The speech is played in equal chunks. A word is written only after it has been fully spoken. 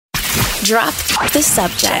Drop the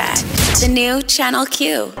Subject. The new Channel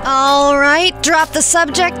Q. All right, drop the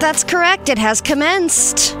subject. That's correct. It has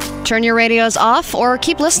commenced. Turn your radios off or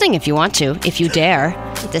keep listening if you want to, if you dare.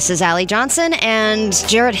 This is Allie Johnson, and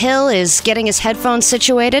Jarrett Hill is getting his headphones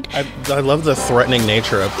situated. I love the threatening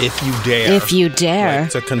nature of if you dare. If you dare.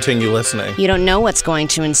 Like, to continue listening. You don't know what's going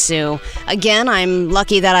to ensue. Again, I'm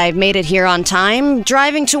lucky that I made it here on time.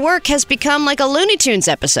 Driving to work has become like a Looney Tunes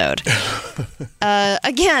episode.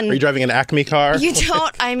 Again. Are you driving an Acme car? You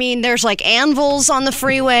don't. I mean, there's like anvils on the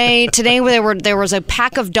freeway. Today there was a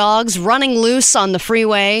pack of dogs running loose on the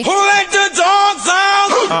freeway. Who let the dogs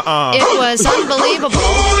out? It was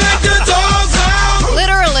unbelievable. Who let the dogs out?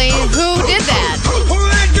 Literally, who did that? Who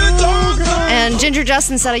let the dogs out? And Ginger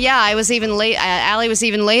Justin said, yeah, I was even late. Allie was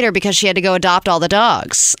even later because she had to go adopt all the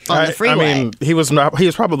dogs on the freeway. I mean, he was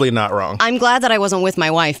probably not wrong. I'm glad that I wasn't with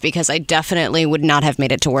my wife because I definitely would not have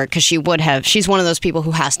made it to work because she would have. She's one of those people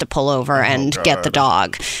who has to pull over and get the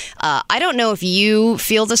dog. I don't know if you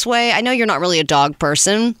feel this way. I know you're not really a dog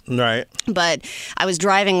person. Right. But I was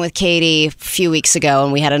driving with Katie a few weeks ago,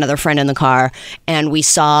 and we had another friend in the car, and we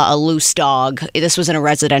saw a loose dog. This was in a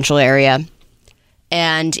residential area,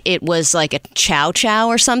 and it was like a chow chow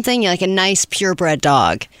or something, like a nice purebred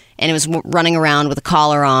dog. And it was running around with a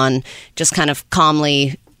collar on, just kind of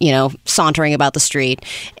calmly, sauntering about the street.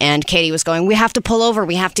 And Katie was going, we have to pull over.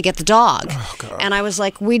 We have to get the dog. Oh, God. And I was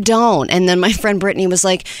like, we don't. And then my friend Brittany was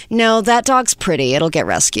like, no, that dog's pretty. It'll get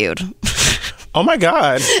rescued. Oh, my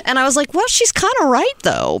God. And I was like, well, she's kind of right,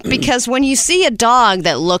 though, because when you see a dog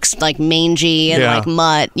that looks like mangy and like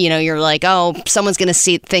mutt, you're like, oh, someone's going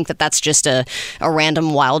to think that that's just a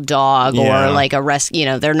random wild dog or like a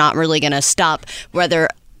rescue. They're not really going to stop whether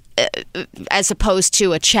as opposed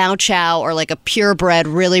to a chow chow or like a purebred,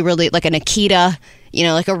 really, really like an Akita.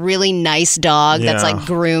 Like a really nice dog that's like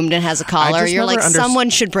groomed and has a collar. You're like, someone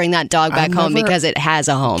should bring that dog back home because it has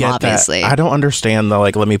a home, obviously. I don't understand the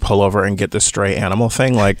let me pull over and get the stray animal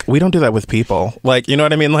thing. Like, we don't do that with people. Like, you know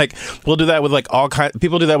what I mean? Like, we'll do that with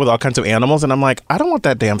people do that with all kinds of animals. And I'm like, I don't want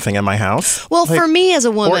that damn thing in my house. Well, for me as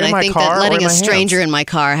a woman, I think that letting a stranger hands. in my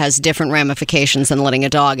car has different ramifications than letting a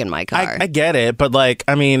dog in my car. I get it. But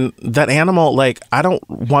that animal, I don't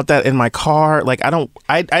want that in my car.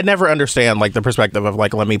 I never understand the perspective of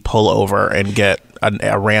let me pull over and get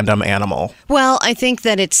a random animal. Well, I think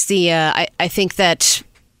that it's the I think that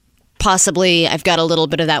possibly I've got a little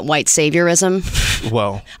bit of that white saviorism.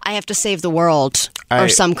 Well, I have to save the world or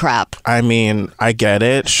some crap. I mean, I get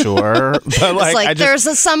it, sure, but it's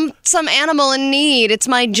there's some animal in need. It's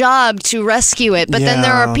my job to rescue it. But then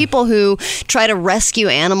there are people who try to rescue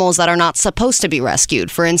animals that are not supposed to be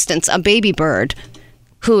rescued. For instance, a baby bird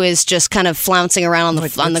who is just kind of flouncing around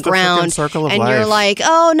on the ground, and you're like,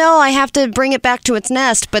 oh no, I have to bring it back to its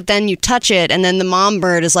nest, but then you touch it, and then the mom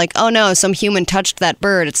bird is like, oh no, some human touched that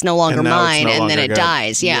bird, it's no longer mine, and then it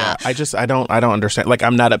dies. Yeah. I don't understand.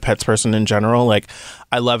 I'm not a pets person in general.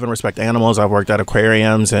 I love and respect animals. I've worked at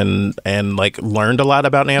aquariums and learned a lot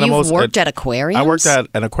about animals. You've worked at aquariums? I worked at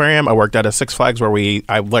an aquarium. I worked at a Six Flags where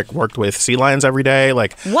I worked with sea lions every day.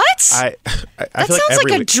 What? I that feel sounds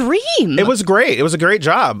like a dream. It was great. It was a great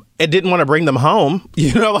job. I didn't want to bring them home.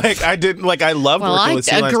 I didn't I loved working with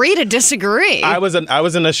sea lions. Well, I agree to disagree. I was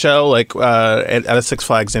in a show at a Six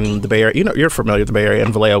Flags in the Bay Area. You're familiar with the Bay Area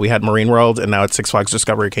in Vallejo. We had Marine World, and now it's Six Flags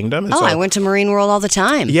Discovery Kingdom. And I went to Marine World all the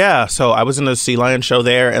time. Yeah, so I was in a sea lion show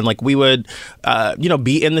there, and we would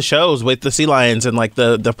be in the shows with the sea lions, and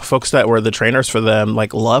the folks that were the trainers for them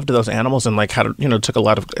loved those animals and had took a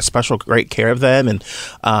lot of special great care of them, and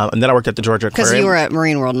then I worked at the Georgia Aquarium. Because you were at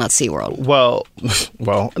Marine World, not SeaWorld.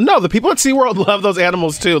 Well, no, the people at SeaWorld love those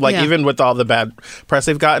animals too, even with all the bad press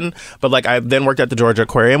they've gotten. But I then worked at the Georgia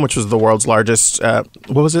Aquarium, which was the world's largest,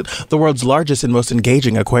 the world's largest and most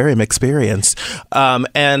engaging aquarium experience.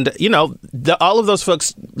 And all of those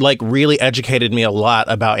folks really educated me a lot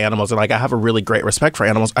about animals, and I have a really great respect for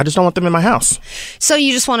animals. I just don't want them in my house. So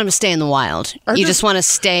you just want them to stay in the wild. You just want to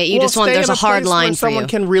stay. You just want. There's a hard line for you. Someone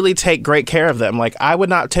can really take great care of them. I would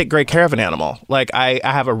not take great care of an animal. I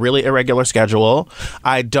have a really irregular schedule.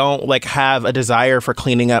 I don't have a desire for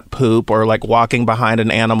cleaning up poop or walking behind an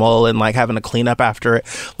animal and having to clean up after it.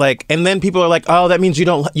 And then people are like, oh, that means you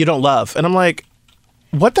don't love. And I'm like,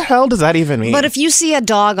 what the hell does that even mean? But if you see a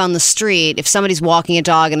dog on the street, if somebody's walking a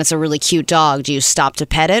dog and it's a really cute dog, do you stop to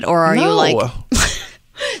pet it, or are you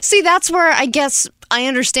See, that's where I guess I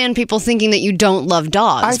understand people thinking that you don't love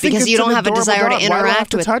dogs because you don't have a desire to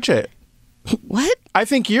interact with. Touch it. What? I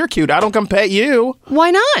think you're cute. I don't come pet you. Why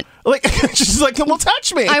not? Like, she's like, well,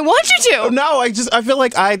 touch me. I want you to. No, I feel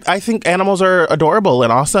like I think animals are adorable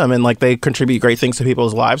and awesome, and like they contribute great things to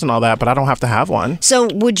people's lives and all that, but I don't have to have one. So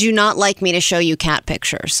would you not like me to show you cat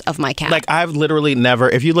pictures of my cat? Like, I've literally never,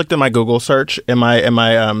 if you looked at my Google search in my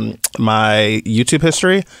my YouTube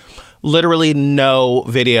history, literally no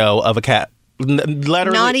video of a cat.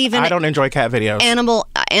 Literally, not even. I don't enjoy cat videos. Animal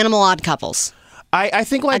odd couples. I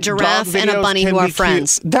think like a giraffe dog and a videos bunny can who are be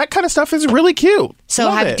friends. Cute. That kind of stuff is really cute. So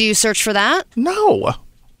Love it. do you search for that? No.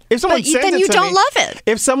 If someone sends then it you to don't me, love it.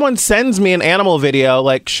 If someone sends me an animal video,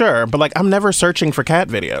 like sure, but like I'm never searching for cat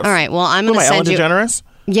videos. All right. Well, I'm going to Ellen send you. DeGeneres?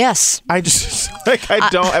 Yes. I just I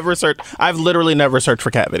don't ever search. I've literally never searched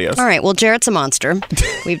for cat videos. All right. Well, Jarrett's a monster.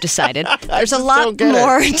 We've decided. There's a just lot don't get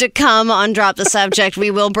more it. to come on Drop the Subject.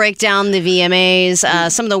 We will break down the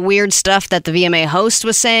VMAs, some of the weird stuff that the VMA host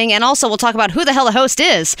was saying, and also we'll talk about who the hell the host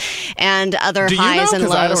is and other Do you highs know? and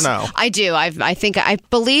 'Cause lows. I don't know. I do. I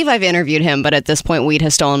believe I've interviewed him, but at this point, weed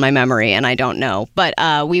has stolen my memory, and I don't know. But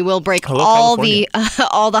we will break Hello, all California.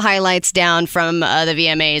 all the highlights down from the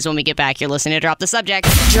VMAs when we get back. You're listening to Drop the Subject.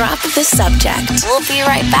 Drop the Subject. We'll be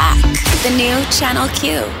right back. The new Channel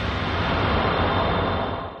Q.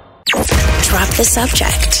 Drop the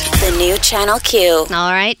Subject. The new Channel Q.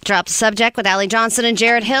 All right, Drop the Subject with Allie Johnson and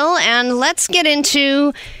Jarrett Hill, and let's get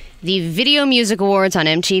into the Video Music Awards on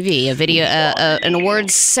MTV, an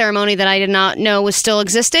awards ceremony that I did not know was still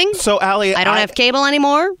existing. So, Allie, I don't have cable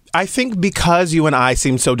anymore. I think because you and I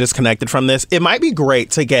seem so disconnected from this, it might be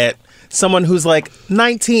great to get someone who's like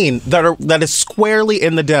 19 that is squarely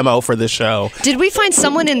in the demo for this show. Did we find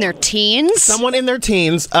someone in their teens? Someone in their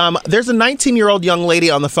teens. There's a 19-year-old young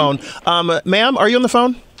lady on the phone. Ma'am, are you on the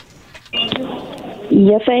phone?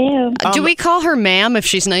 Yes, I am. Do we call her ma'am if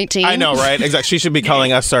she's 19? I know, right? Exactly. She should be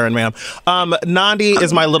calling us sir and ma'am. Nandi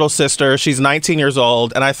is my little sister. She's 19 years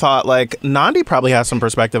old, and I thought, like, Nandi probably has some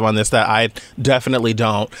perspective on this that I definitely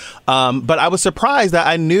don't. But I was surprised that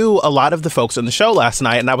I knew a lot of the folks in the show last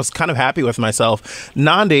night, and I was kind of happy with myself.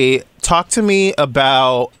 Nandi, talk to me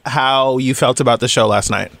about how you felt about the show last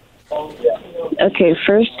night. Okay,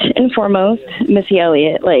 first and foremost, Missy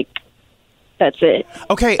Elliott, like, that's it.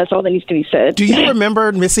 Okay. That's all that needs to be said. Do you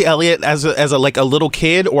remember Missy Elliott as a little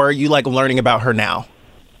kid, or are you like learning about her now?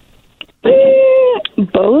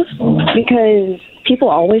 Both, because people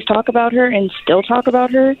always talk about her and still talk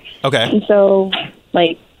about her. Okay. And so,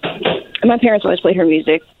 like, my parents always played her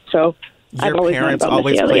music, so I've Your always known parents about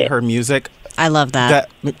always Missy play Elliott. her music. I love that.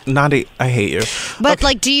 Nandi, I hate you. But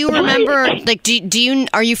like, do you remember? Like,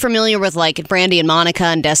 are you familiar with like Brandy and Monica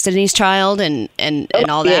and Destiny's Child and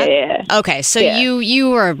all that? Yeah. Okay, so Yeah.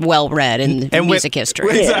 you are well read in music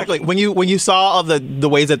history. Exactly. When you saw all the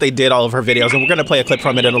ways that they did all of her videos, and we're gonna play a clip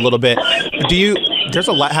from it in a little bit. There's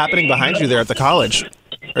a lot happening behind you there at the college.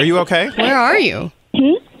 Are you okay? Where are you?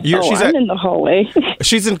 I'm in the hallway.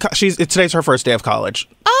 Today's her first day of college.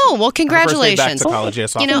 Oh, well, Her first day congratulations. back to college, yeah,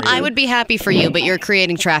 You know, sophomore I year. would be happy for you, but you're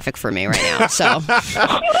creating traffic for me right now. So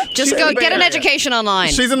just She's go in the get Bay an Area. education online.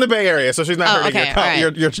 She's in the Bay Area, so she's not hurting okay, all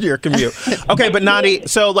right. your commute. Okay, but Nandi,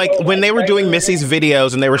 so like when they were doing Missy's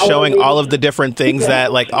videos and they were showing all of the different things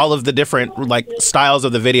that like all of the different like styles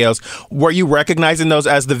of the videos, were you recognizing those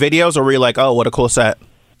as the videos, or were you like, oh, what a cool set?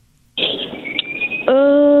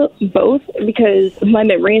 Both, because my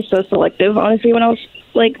memory is so selective, honestly, when I was,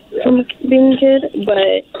 like, from being a kid,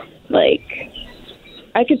 but, like,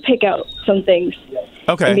 I could pick out some things and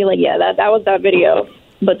be Okay. like, yeah, that was that video.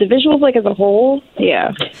 But the visuals, like, as a whole,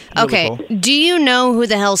 yeah. Okay. Really Do you know who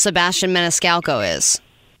the hell Sebastian Maniscalco is?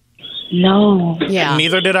 No. Yeah.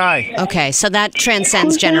 Neither did I. Okay, so that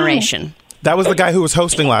transcends generation. That was the guy who was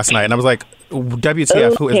hosting last night, and I was like,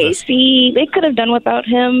 WTF, who is Okay, this? see, they could have done without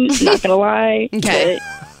him, not gonna lie. Okay.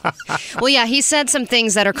 But Well, yeah, he said some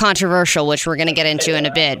things that are controversial, which we're going to get into in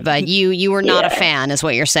a bit. But you were not a fan, is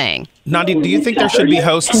what you're saying. Nandi, do you think there should be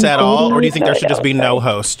hosts at all, or do you think there should just be no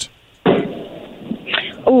host?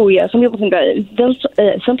 oh, yeah, some people think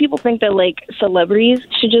that. Some people think that, like, celebrities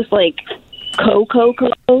should just, like,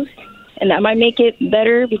 co-host, and that might make it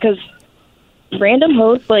better, because random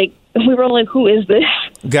hosts, like, we were all like, who is this?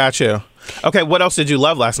 Got you. Okay, what else did you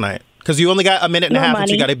love last night? Because you only got a minute and a half, but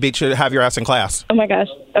you Normani. got to beat you to have your ass in class. Oh, my gosh.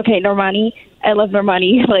 Okay, Normani. I love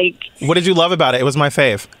Normani. Like, What did you love about it? It was my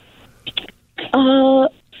fave.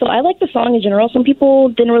 so I like the song in general. Some people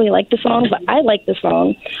didn't really like the song, but I like the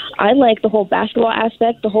song. I like the whole basketball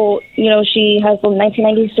aspect, the whole, she has the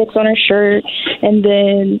 1996 on her shirt, and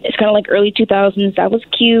then it's kind of like early 2000s. That was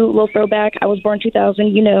cute, little throwback. I was born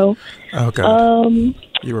 2000, Okay.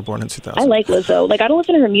 You were born in 2000. I like Lizzo. Like, I don't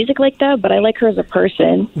listen to her music like that, but I like her as a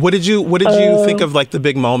person. What did you think of like the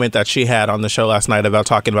big moment that she had on the show last night about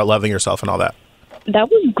talking about loving yourself and all that? That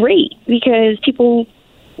was great because people,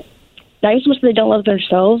 not so much that they don't love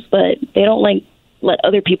themselves, but they don't like let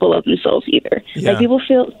other people love themselves either. Yeah. Like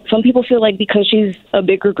some people feel like because she's a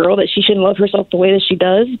bigger girl that she shouldn't love herself the way that she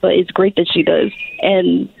does, but it's great that she does.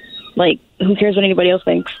 And like, who cares what anybody else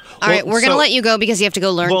thinks? All right, we're going to let you go because you have to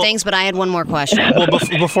go learn things, but I had one more question. Well,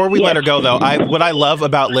 before we let her go, though, what I love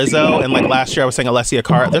about Lizzo, and like last year I was saying Alessia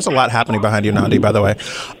Cara, there's a lot happening behind you, Nandi, by the way.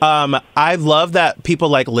 I love that people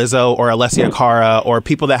like Lizzo or Alessia Cara or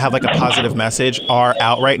people that have like a positive message are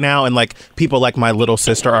out right now, and like people like my little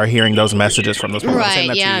sister are hearing those messages from those people.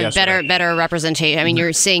 Right, yeah, better representation. I mean,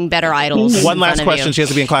 you're seeing better idols. One last question. She has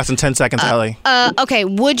to be in class in 10 seconds, Ellie. Okay,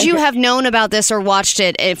 would you have known about this or watched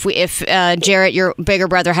it if Jarrett, your bigger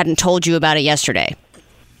brother, hadn't told you about it yesterday?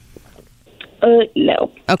 No.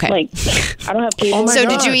 Okay. Like, I don't have cable. So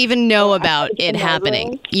did you even know about it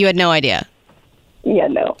happening? You had no idea? Yeah,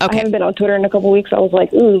 no. Okay. I haven't been on Twitter in a couple weeks. I was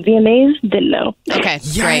like, ooh, VMAs? Didn't know. Okay,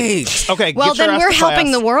 great. Okay, well, then we're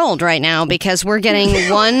helping the world right now because we're getting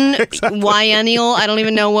one biennial. I don't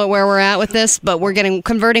even know where we're at with this, but we're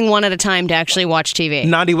converting one at a time to actually watch TV.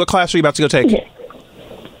 Nandi, what class are you about to go take?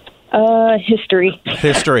 History.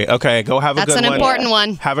 History. Okay, go have a good one. That's an important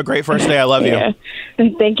one. Have a great first day. I love you. Yeah.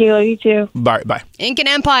 Thank you. Love you too. Bye. Incan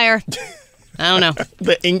Empire. I don't know.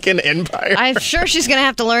 The Incan Empire. I'm sure she's going to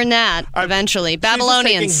have to learn that eventually.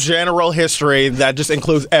 Babylonians. She's just taking general history that just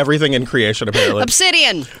includes everything in creation, apparently.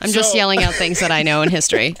 Obsidian. I'm just yelling out things that I know in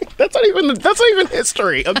history. That's not even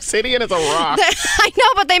history. Obsidian is a rock. I know,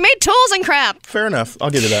 but they made tools and crap. Fair enough.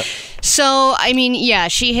 I'll give you that. So, I mean, yeah,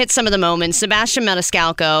 she hit some of the moments. Sebastian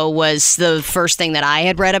Maniscalco was the first thing that I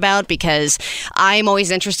had read about because I'm always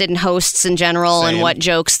interested in hosts in general and what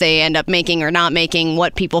jokes they end up making or not making,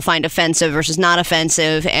 what people find offensive versus not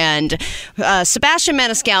offensive. And Sebastian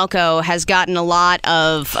Maniscalco has gotten a lot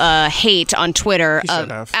of hate on Twitter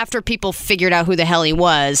after people figured out who the hell he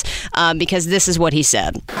was because this is what he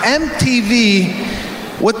said. MTV...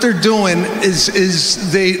 what they're doing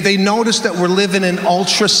is they notice that we're living in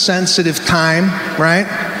ultra-sensitive time, right?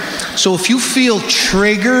 So if you feel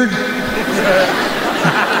triggered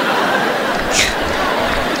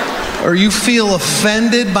or you feel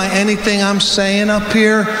offended by anything I'm saying up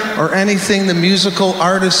here or anything the musical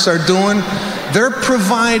artists are doing, they're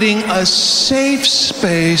providing a safe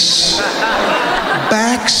space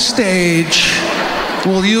backstage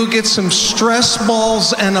where you'll get some stress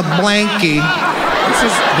balls and a blankie. This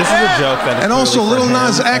is a joke that. And also, Lil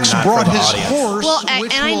Nas X brought his horse. Well,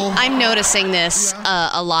 I'm noticing this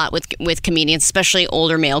a lot with comedians, especially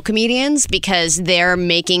older male comedians, because they're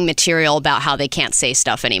making material about how they can't say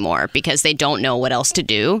stuff anymore because they don't know what else to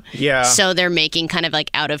do. Yeah. So they're making kind of like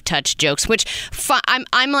out of touch jokes, which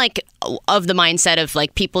I'm like of the mindset of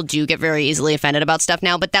like people do get very easily offended about stuff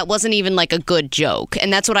now, but that wasn't even like a good joke,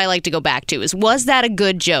 and that's what I like to go back to: was that a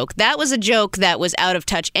good joke? That was a joke that was out of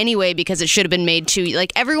touch anyway because it should have been made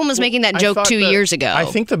like everyone was making that joke 2 years ago. I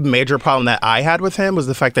think the major problem that I had with him was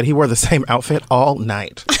the fact that he wore the same outfit all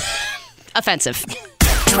night. Offensive.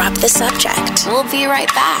 Drop the subject. We'll be right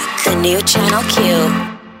back. The new Channel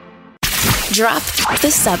Q. Drop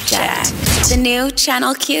the subject. The new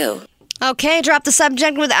Channel Q. Okay, Drop the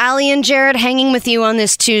Subject with Ali and Jared hanging with you on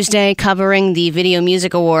this Tuesday covering the Video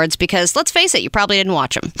Music Awards because, let's face it, you probably didn't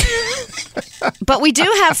watch them. But we do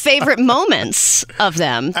have favorite moments of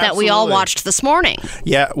them that we all watched this morning.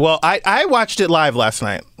 Yeah, well, I watched it live last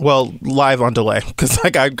night. Well, live on delay because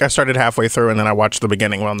like I started halfway through and then I watched the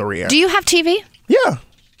beginning on the re-air. Do you have TV? Yeah.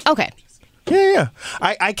 Okay. Yeah.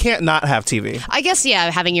 I can't not have TV. I guess, yeah,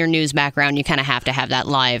 having your news background, you kind of have to have that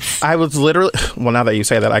live. I was literally, well, now that you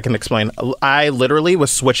say that, I can explain. I literally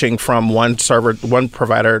was switching from one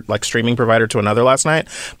provider, like streaming provider, to another last night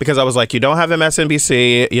because I was like, you don't have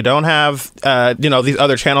MSNBC, you don't have, these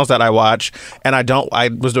other channels that I watch, and I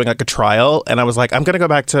was doing like a trial, and I was like, I'm going to go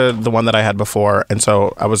back to the one that I had before, and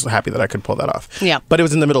so I was happy that I could pull that off. Yeah. But it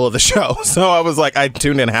was in the middle of the show, so I was like, I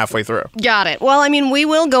tuned in halfway through. Got it. Well, I mean, we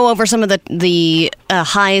will go over some of the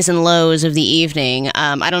highs and lows of the evening.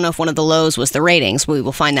 I don't know if one of the lows was the ratings. We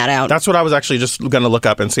will find that out. That's what I was actually just going to look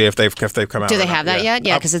up and see if they've come out. Do they have that yet?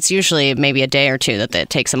 Yeah, because it's usually maybe a day or two that it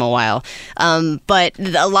takes them a while. But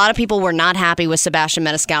a lot of people were not happy with Sebastian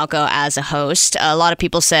Maniscalco as a host. A lot of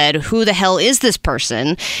people said, who the hell is this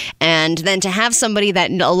person? And then to have somebody that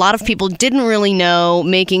a lot of people didn't really know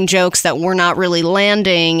making jokes that were not really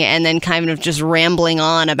landing and then kind of just rambling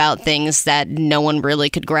on about things that no one really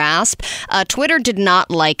could grasp. Twitter did not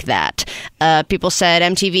like that. People said,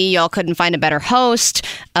 MTV, y'all couldn't find a better host.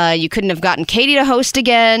 You couldn't have gotten Katie to host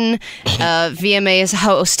again. VMA's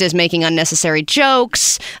host is making unnecessary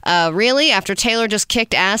jokes. Really? After Taylor just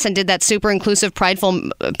kicked ass and did that super inclusive, prideful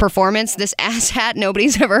performance, this asshat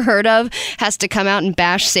nobody's ever heard of has to come out and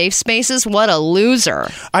bash safe spaces? What a loser.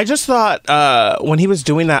 I just thought when he was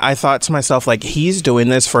doing that, I thought to myself, like, he's doing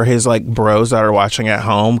this for his like bros that are watching at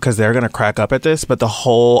home because they're going to crack up at this. But the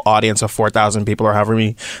whole audience of 4,000 people or however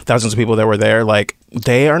many thousands of people that were there, like,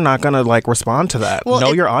 they are not going to like respond to that. Well,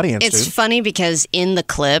 know your audience, It's dude. funny because in the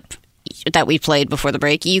clip that we played before the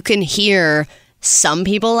break, you can hear some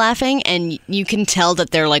people laughing, and you can tell that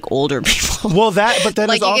they're like older people. Well, but then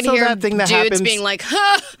like there's you can also hear that thing that dudes happens. being like,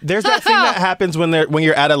 huh, There's that thing that happens when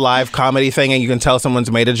you're at a live comedy thing and you can tell someone's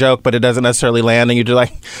made a joke, but it doesn't necessarily land, and you're just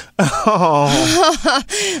like, oh,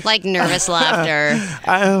 like nervous laughter.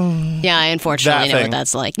 Yeah, I unfortunately know what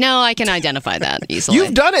that's like. No, I can identify that easily.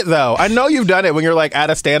 You've done it though. I know you've done it when you're like at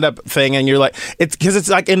a stand-up thing and you're like, it's because it's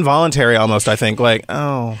like involuntary almost. I think like,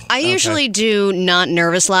 oh. I usually do not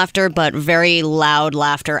nervous laughter, but very loud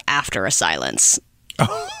laughter after a silence.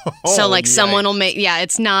 So like someone will make,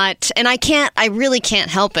 it's not, and I really can't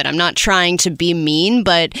help it. I'm not trying to be mean,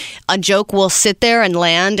 but a joke will sit there and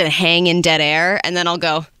land and hang in dead air, and then I'll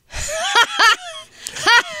go,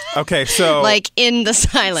 okay, so like in the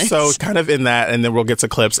silence. So kind of in that, and then we'll get to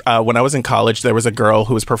clips. When I was in college, there was a girl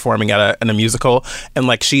who was performing at a musical, and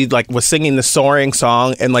like she like was singing the soaring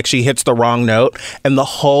song, and like she hits the wrong note, and the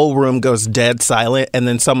whole room goes dead silent, and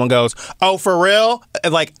then someone goes, "Oh, for real?"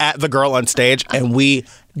 And, like at the girl on stage, and we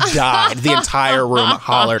died. The entire room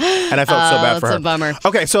hollered, and I felt so bad for her. That's a bummer.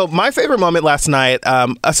 Okay, so my favorite moment last night,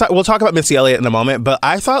 we'll talk about Missy Elliott in a moment, but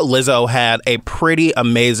I thought Lizzo had a pretty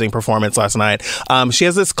amazing performance last night. She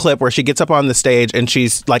has this clip where she gets up on the stage and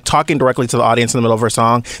she's like talking directly to the audience in the middle of her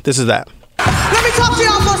song. This is that. Let me talk to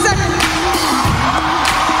y'all for a second.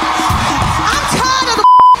 I'm tired of the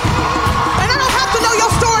and I don't have to know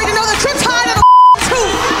your story to know that you're tired of the too.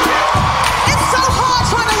 It's so hard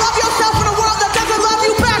trying to love yourself in a world that doesn't love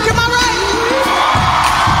you back, am I right?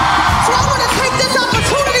 So I want to take this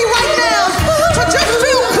opportunity right now to just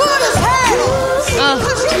feel good as hell.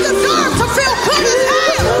 Because you deserve to feel good as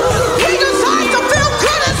hell. We deserve to feel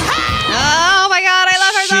good as hell. Oh my God, I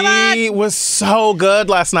love her so much. She was so good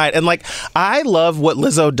last night. And like, I love what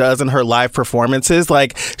Lizzo does in her live performances.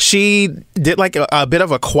 Like, she did like a bit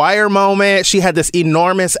of a choir moment. She had this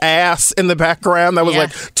enormous ass in the background that was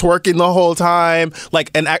like twerking the whole time, like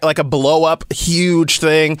a blow up huge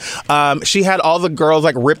thing. She had all the girls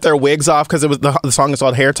like rip their wigs off because it was the song is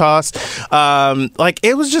called Hair Toss. Like,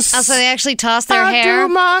 it was just. Oh, so they actually tossed their hair? I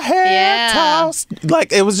do my hair toss.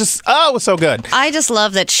 Like, it was just, it was so good. I just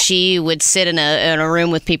love that she would sit in a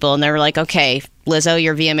room with people and they were like, okay, Lizzo,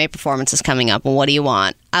 your VMA performance is coming up. Well, what do you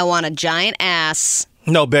want? I want a giant ass.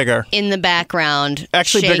 No, bigger. In the background.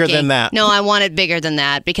 Actually, shaking. bigger than that. No, I want it bigger than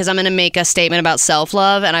that because I'm going to make a statement about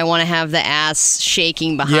self-love and I want to have the ass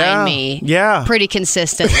shaking behind me. Yeah. Pretty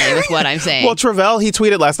consistently with what I'm saying. Well, Travell, he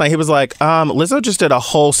tweeted last night. He was like, Lizzo just did a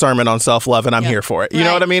whole sermon on self-love and I'm here for it. You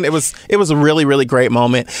know what I mean? It was a really, really great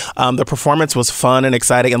moment. The performance was fun and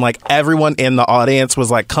exciting, and like everyone in the audience was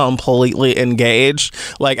like completely engaged.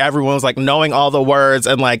 Like everyone was like knowing all the words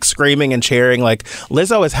and like screaming and cheering. Like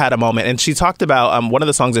Lizzo has had a moment, and she talked about one of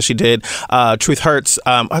the songs that she did, Truth Hurts.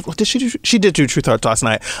 She did do Truth Hurts last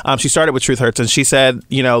night. She started with Truth Hurts, and she said,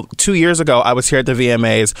 2 years ago I was here at the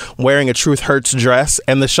VMAs wearing a Truth Hurts dress,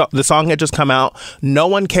 and the song had just come out. No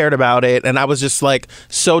one cared about it, and I was just like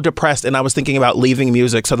so depressed, and I was thinking about leaving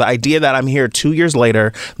music. So the idea that I'm here 2 years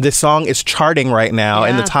later, this song is charting right now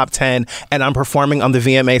in the top 10, and I'm performing on the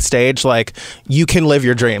VMA stage, like, you can live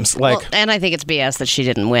your dreams. Like, well, and I think it's BS that she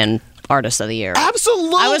didn't win Artist of the Year.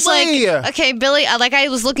 Absolutely. I was like, okay, Billie, I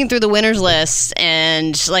was looking through the winners list,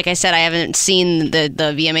 and like I said, I haven't seen the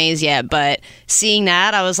VMAs yet, but seeing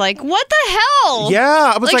that, I was like, what the hell?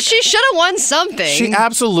 Yeah. I was like she should have won something. She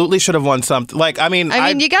absolutely should have won something. Like, I mean,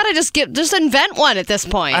 you gotta just invent one at this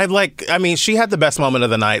point. She had the best moment of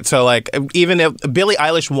the night. So like, even if Billie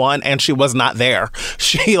Eilish won and she was not there,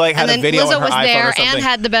 she like had a video Lizzo on her was iPhone there or something. and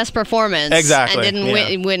had the best performance. Exactly. And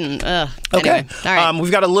didn't win. Ugh. Okay. Anyway, all right.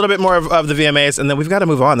 We've got a little bit more of the VMAs, and then we've got to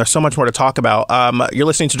move on. There's so much more to talk about. You're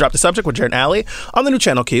listening to Drop the Subject with Jared and Allie on the new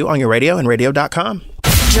Channel Q on your radio and radio.com.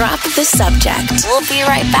 Drop the Subject. We'll be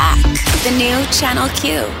right back. The new Channel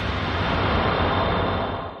Q.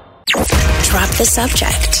 Drop the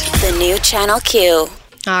Subject. The new Channel Q.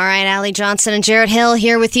 All right, Allie Johnson and Jared Hill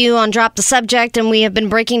here with you on Drop the Subject, and we have been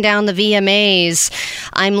breaking down the VMAs.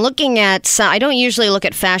 I'm looking at, I don't usually look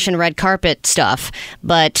at fashion red carpet stuff,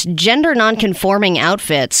 but gender non-conforming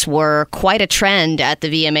outfits were quite a trend at the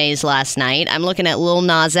VMAs last night. I'm looking at Lil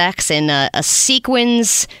Nas X in a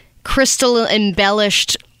sequins,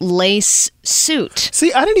 crystal-embellished lace suit.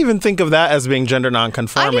 See, I didn't even think of that as being gender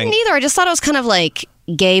non-conforming. I didn't either. I just thought it was kind of like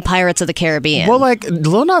gay Pirates of the Caribbean. Well, like,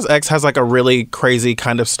 Lil Nas X has like a really crazy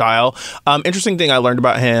kind of style. Interesting thing I learned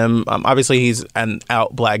about him, obviously he's an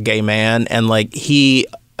out black gay man, and like he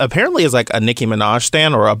apparently is like a Nicki Minaj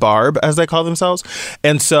stan, or a Barb as they call themselves.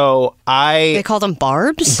 And so They call them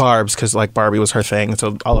Barbs? Barbs, because like Barbie was her thing,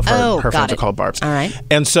 so all of her friends are called Barbs. All right.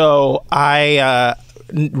 And so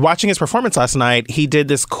watching his performance last night, he did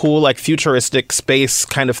this cool like futuristic space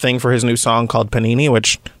kind of thing for his new song called Panini,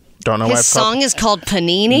 which don't know why his song is called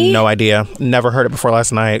Panini? No idea. Never heard it before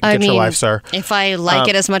last night. Get your life, sir. If I like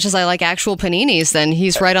it as much as I like actual paninis, then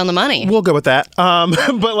he's right on the money. We'll go with that.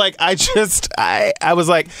 But like, I was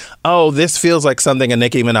like, oh, this feels like something a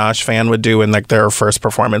Nicki Minaj fan would do in like their first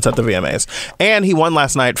performance at the VMAs. And he won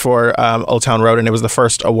last night for Old Town Road, and it was the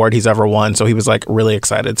first award he's ever won. So he was like really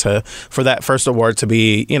excited for that first award to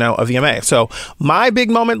be, a VMA. So my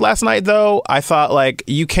big moment last night, though, I thought like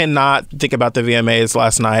you cannot think about the VMAs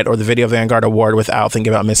last night or the Video Vanguard Award without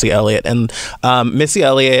thinking about Missy Elliott. And Missy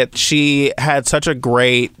Elliott, she had such a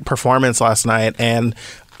great performance last night, and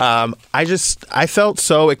I felt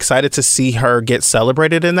so excited to see her get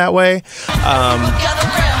celebrated in that way.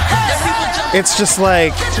 It's just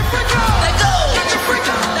like,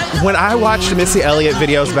 when I watched Missy Elliott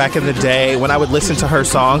videos back in the day, when I would listen to her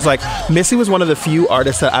songs, like, Missy was one of the few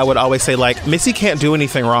artists that I would always say, like, Missy can't do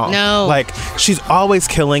anything wrong. No. Like, she's always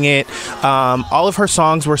killing it. All of her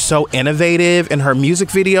songs were so innovative, and her music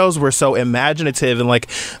videos were so imaginative, and like,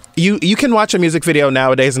 You can watch a music video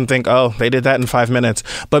nowadays and think, oh, they did that in 5 minutes.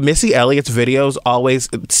 But Missy Elliott's videos always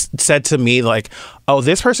said to me, like, oh,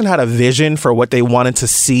 this person had a vision for what they wanted to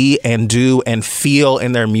see and do and feel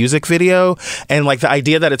in their music video. And like, the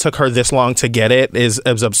idea that it took her this long to get it is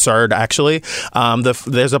absurd, actually.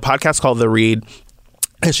 There's a podcast called The Read.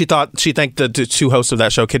 And she thanked the two hosts of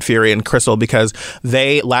that show, Kid Fury and Crystal, because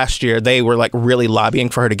last year they were like really lobbying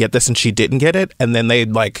for her to get this, and she didn't get it. And then they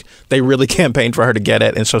really campaigned for her to get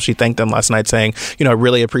it. And so she thanked them last night, saying, I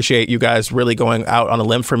really appreciate you guys really going out on a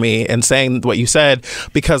limb for me and saying what you said,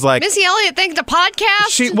 because like Missy Elliott thanked a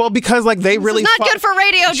podcast. Because like they really not good for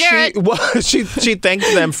radio, Jared. She thanked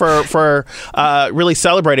them for really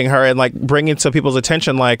celebrating her and like bringing to people's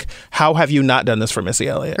attention, like, how have you not done this for Missy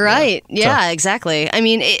Elliott? Right. Yeah, exactly. I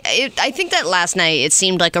mean, I think that last night it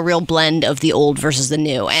seemed like a real blend of the old versus the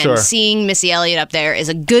new, and seeing Missy Elliott up there is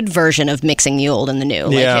a good version of mixing the old and the new.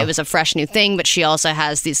 Like, it was a fresh new thing, but she also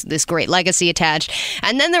has this great legacy attached.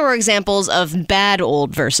 And then there were examples of bad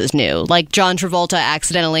old versus new, like John Travolta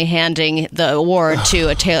accidentally handing the award to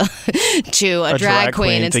a drag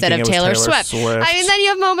queen instead of Taylor Swift. I mean, then you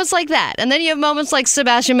have moments like that, and then you have moments like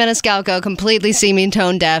Sebastian Maniscalco completely seeming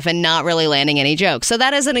tone deaf and not really landing any jokes. So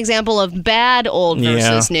that is an example of bad old versus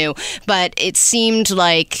new, but it seemed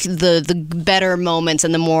like the better moments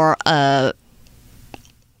and the more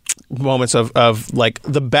moments of like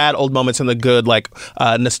the bad old moments and the good like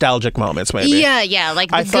nostalgic moments, maybe. Yeah, like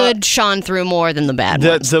the good shone through more than the bad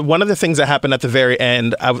ones. One of the things that happened at the very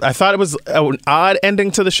end, I thought it was an odd ending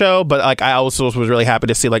to the show, but like I also was really happy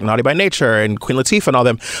to see like Naughty by Nature and Queen Latifah and all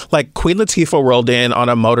them. Like, Queen Latifah rolled in on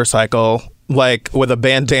a motorcycle, like with a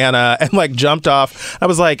bandana, and like jumped off. I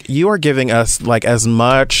was like, you are giving us like as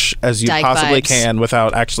much as you Dyke possibly vibes. can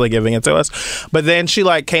without actually giving it to us. But then she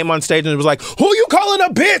like came on stage and was like, who you calling a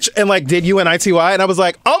bitch? And like did UNITY, and I was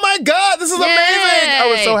like, oh my God, this is amazing. I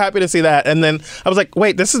was so happy to see that. And then I was like,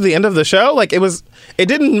 wait, this is the end of the show? Like, it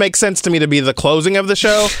didn't make sense to me to be the closing of the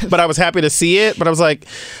show, but I was happy to see it. But I was like,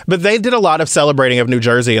 but they did a lot of celebrating of New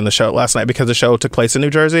Jersey in the show last night, because the show took place in New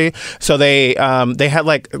Jersey. So they had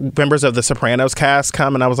like members of the Sopranos cast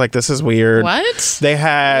come, and I was like, this is weird. What? They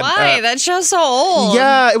had that show's so old.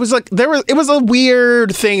 Yeah, it was like it was a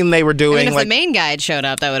weird thing they were doing. I mean, if like, the main guy had showed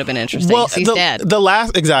up, that would have been interesting. well, he's dead.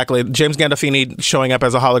 Exactly. James Gandolfini showing up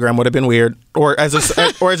as a hologram would have been weird, or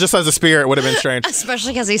or just as a spirit would have been strange.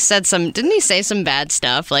 Especially because he said didn't he say some bad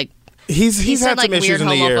stuff? Like, He's said, had like, some issues weird in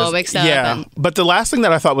the years. homophobic stuff. Yeah, but the last thing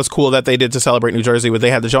that I thought was cool that they did to celebrate New Jersey was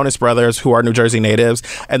they had the Jonas Brothers, who are New Jersey natives,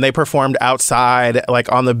 and they performed outside,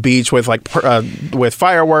 like on the beach with like with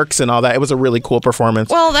fireworks and all that. It was a really cool performance.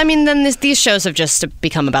 Well, I mean, then these shows have just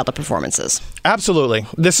become about the performances. Absolutely.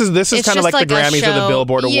 This is kind of like the Grammys or the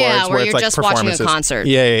Billboard Awards, where it's you're like just performances. watching a concert.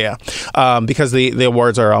 Yeah. Because the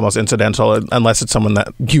awards are almost incidental unless it's someone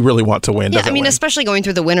that you really want to win. Yeah, I mean, especially going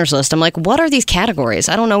through the winners list, I'm like, what are these categories?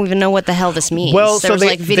 I don't even know what the hell this means. Well, there's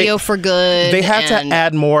like video for good. They had to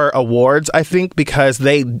add more awards, I think, because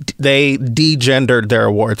they degendered their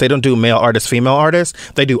awards. They don't do male artist, female artist.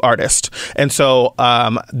 They do artist, and so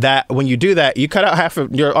that when you do that, you cut out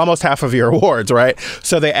almost half of your awards, right?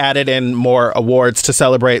 So they added in more awards to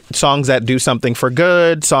celebrate songs that do something for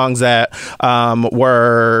good, songs that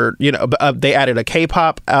were, they added a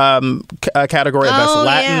K-pop category of Best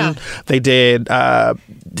Latin. Yeah. They did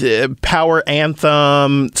Power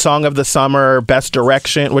Anthem, Song of the Summer, Best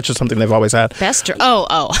Direction, which is something they've always had. Best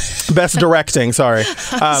Directing, sorry.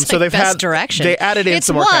 So they've Best Direction. They added in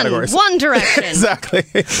some more categories. One Direction. Exactly.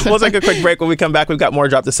 We'll take a quick break. When we come back, we've got more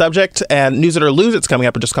Drop the Subject and News It or Lose It's coming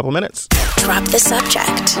up in just a couple minutes. Drop the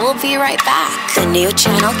Subject. We'll be right back. The new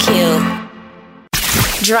Channel Q.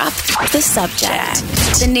 Drop the Subject.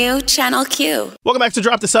 The new Channel Q. Welcome back to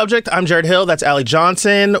Drop the Subject. I'm Jared Hill. That's Allie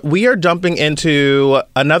Johnson. We are dumping into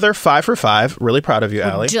another 5 for 5. Really proud of you,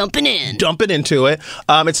 Allie. Dumping into it.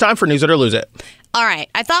 It's time for News It or Lose It. All right.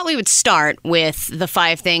 I thought we would start with the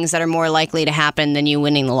 5 things that are more likely to happen than you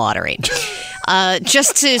winning the lottery.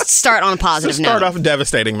 Just to start on a positive note. Start off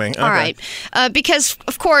devastating me. Okay. All right. Because,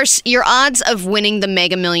 of course, your odds of winning the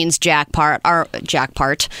Mega Millions jackpot are 1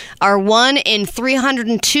 in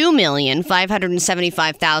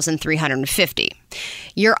 302,575,350.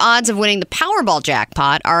 Your odds of winning the Powerball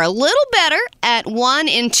jackpot are a little better at 1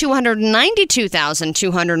 in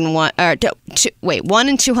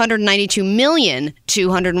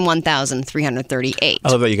 292,201,202,201,338. I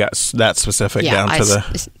love that you got that specific down to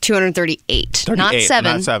the 238, not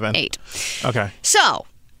 7. 8. Okay. So,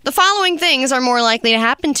 the following things are more likely to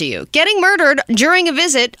happen to you. Getting murdered during a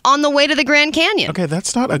visit on the way to the Grand Canyon. Okay,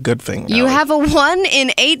 that's not a good thing. You have a 1 in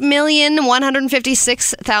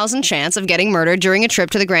 8,156,000 chance of getting murdered during a trip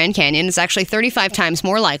to the Grand Canyon. It's actually 35 times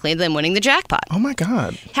more likely than winning the jackpot. Oh my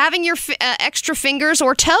God. Having your extra fingers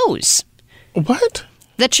or toes. What?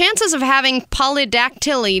 The chances of having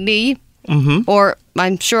polydactyly, or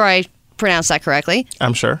I'm sure I pronounced that correctly.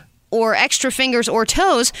 I'm sure. Or extra fingers or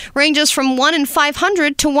toes ranges from 1 in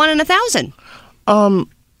 500 to 1 in 1,000. I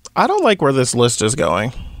don't like where this list is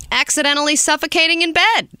going. Accidentally suffocating in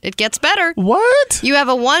bed. It gets better. What? You have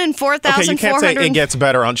a 1 in 4,400. Okay, you can't say it gets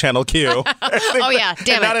better on Channel Q. Oh, yeah.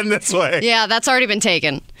 Damn it. Not in this way. Yeah, that's already been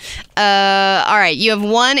taken. All right. You have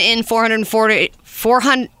 1 in 400.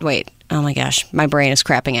 Wait. Oh, my gosh. My brain is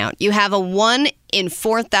crapping out. You have a 1 in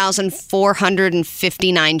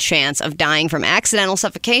 4,459 chance of dying from accidental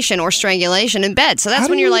suffocation or strangulation in bed. So that's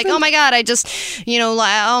when you're like, oh, my God, I just,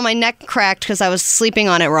 my neck cracked because I was sleeping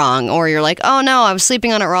on it wrong. Or you're like, oh, no, I was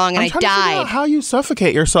sleeping on it wrong and I died. Figure out how you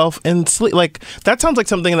suffocate yourself in sleep. Like, that sounds like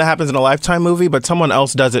something that happens in a Lifetime movie, but someone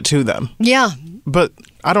else does it to them. Yeah. But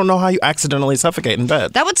I don't know how you accidentally suffocate in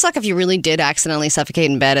bed. That would suck if you really did accidentally suffocate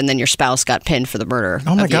in bed and then your spouse got pinned for the murder.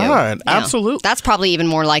 Oh, my God. Yeah. Absolutely. That's probably even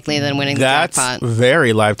more likely than winning the jackpot. That's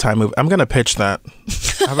very Lifetime movie. I'm going to pitch that.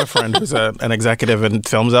 I have a friend who's an executive in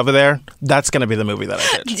films over there. That's going to be the movie that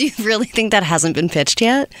I pitch. Do you really think that hasn't been pitched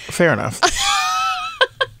yet? Fair enough.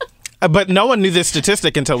 But no one knew this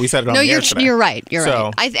statistic until we said it on the air today. You're right. You're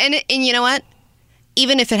right. And you know what?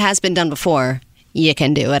 Even if it has been done before, you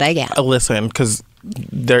can do it again. Listen, because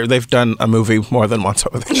they've done a movie more than once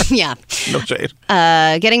over there. Yeah. No shade.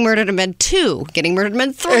 Getting murdered in bed 2. Getting murdered in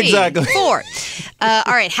bed 3. Exactly. 4. All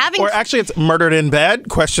right. Or actually, it's murdered in bed? ?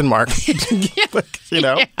 I'm pitching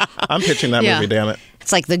that movie. Damn it.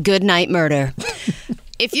 It's like the good night murder.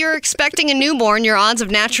 If you're expecting a newborn, your odds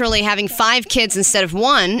of naturally having 5 kids instead of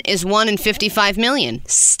 1 is 1 in 55 million.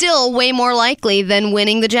 Still way more likely than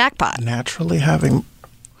winning the jackpot. Accidentally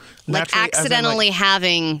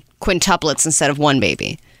having quintuplets instead of 1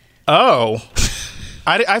 baby. Oh.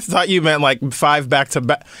 I thought you meant like 5 back to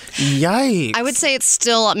back. Yikes. I would say it's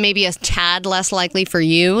still maybe a tad less likely for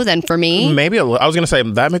you than for me. Maybe a little. I was going to say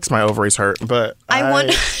that makes my ovaries hurt, but I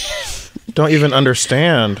don't even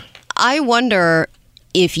understand. I wonder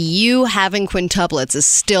if you having quintuplets is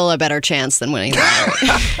still a better chance than winning the lottery.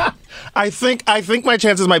 I think my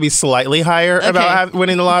chances might be slightly higher about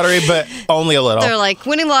winning the lottery, but only a little. They're like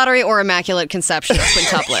winning the lottery or immaculate conception of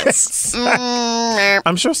quintuplets.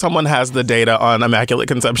 I'm sure someone has the data on immaculate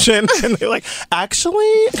conception, and they're like,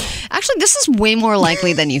 actually, this is way more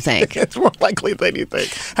likely than you think. It's more likely than you think.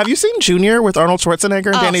 Have you seen Junior with Arnold Schwarzenegger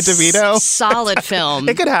and Danny DeVito? Solid film.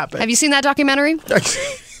 It could happen. Have you seen that documentary?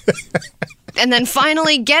 And then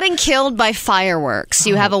finally, getting killed by fireworks.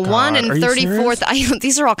 You have a 1 in 34th.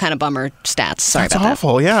 These are all kind of bummer stats. Sorry about that. That's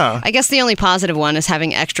awful, yeah. I guess the only positive one is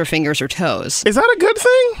having extra fingers or toes. Is that a good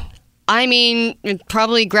thing? I mean,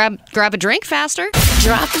 probably grab a drink faster.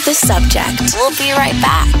 Drop the subject. We'll be right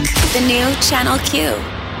back. The new Channel Q.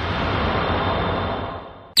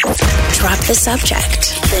 Drop the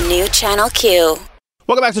subject. The new Channel Q.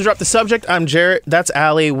 Welcome back to Drop the Subject. I'm Jarrett. That's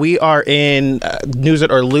Allie. We are in News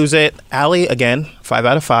It or Lose It. Allie, again, 5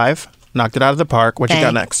 out of 5. Knocked it out of the park. What you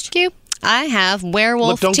got next? Thank you. I have werewolf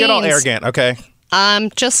Look, don't teens. get all arrogant, okay? I'm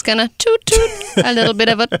just gonna toot toot. A little bit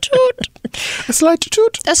of a toot. A slight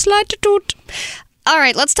toot. A slight toot. All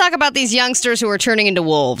right, let's talk about these youngsters who are turning into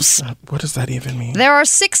wolves. What does that even mean? There are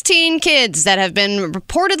 16 kids that have been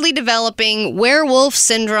reportedly developing werewolf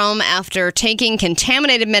syndrome after taking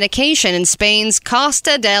contaminated medication in Spain's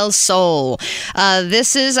Costa del Sol.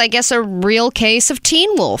 This is, I guess, a real case of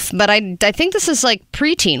teen wolf, but I think this is like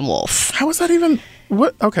preteen wolf. How is that even...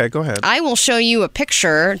 What? Okay, go ahead. I will show you a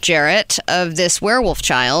picture, Jarrett, of this werewolf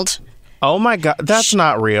child. Oh my God, that's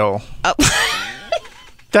not real. Oh.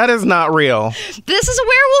 That is not real. This is a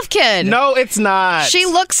werewolf kid. No, it's not. She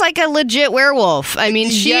looks like a legit werewolf. I mean,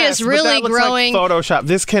 she is really but that growing. Looks like Photoshop.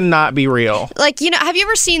 This cannot be real. Like, you know, have you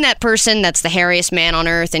ever seen that person that's the hairiest man on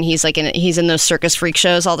earth, and he's in those circus freak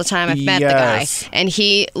shows all the time? I've met the guy, and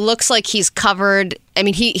he looks like he's covered. I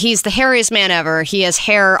mean, he's the hairiest man ever. He has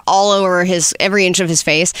hair all over every inch of his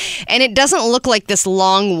face, and it doesn't look like this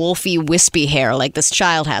long, wolfy, wispy hair like this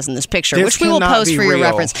child has in this picture, which we will post for your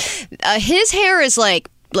reference. His hair is like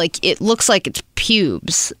it looks like it's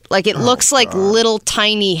pubes. Like it looks like little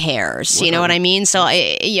tiny hairs. You know what I mean? So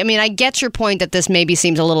I get your point that this maybe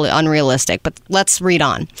seems a little unrealistic, but let's read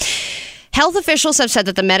on. Health officials have said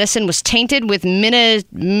that the medicine was tainted with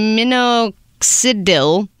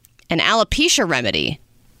minoxidil, an alopecia remedy.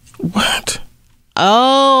 What?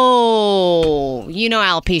 Oh, you know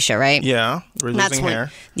alopecia, right? Yeah, we're losing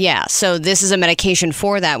hair. Yeah, so this is a medication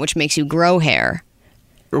for that, which makes you grow hair.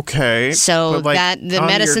 Okay. So that the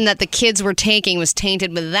medicine that the kids were taking was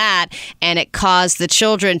tainted with that, and it caused the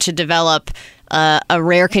children to develop a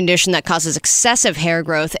rare condition that causes excessive hair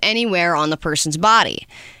growth anywhere on the person's body.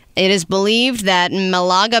 It is believed that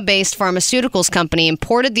Malaga-based pharmaceuticals company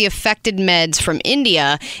imported the affected meds from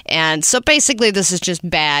India, and so basically this is just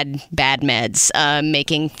bad meds,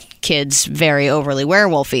 making kids very overly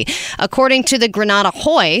werewolfy. According to the Granada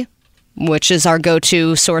Hoy, which is our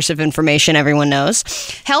go-to source of information everyone knows,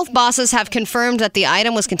 health bosses have confirmed that the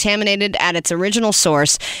item was contaminated at its original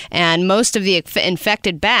source, and most of the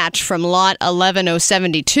infected batch from lot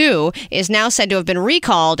 11072 is now said to have been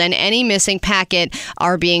recalled, and any missing packets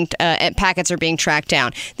are being tracked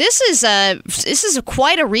down. This is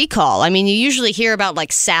quite a recall. I mean, you usually hear about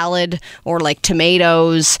like salad or like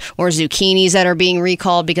tomatoes or zucchinis that are being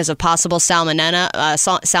recalled because of possible salmonella.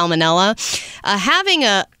 Having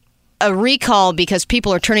a recall because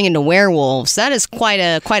people are turning into werewolves, that is quite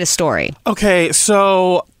a story. Okay,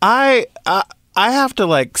 so I have to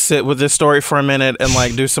like sit with this story for a minute and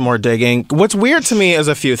like do some more digging. What's weird to me is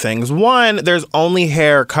a few things. One, there's only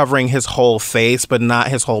hair covering his whole face, but not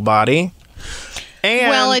his whole body.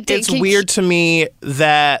 And it's weird to me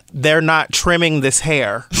that they're not trimming this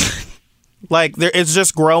hair. Like, it's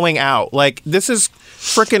just growing out. Like, this is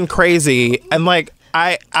freaking crazy. And like,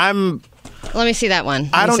 I'm... Let me see that one.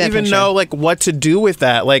 I don't even know like what to do with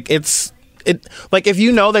that. Like like if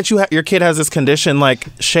you know that your kid has this condition, like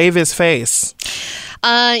shave his face.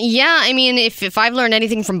 Yeah, I mean, if I've learned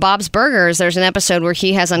anything from Bob's Burgers, there's an episode where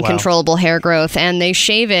he has uncontrollable hair growth, and they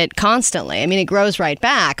shave it constantly. I mean, it grows right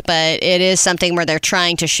back, but it is something where they're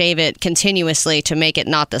trying to shave it continuously to make it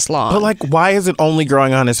not this long. But, like, why is it only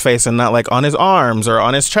growing on his face and not, like, on his arms or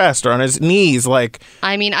on his chest or on his knees? Like,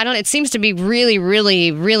 I mean, it seems to be really,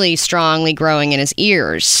 really, really strongly growing in his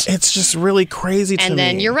ears. It's just really crazy to me. And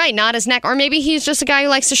then, you're right, not his neck. Or maybe he's just a guy who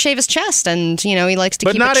likes to shave his chest and, you know, he likes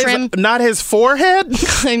to keep it trim. But not his forehead?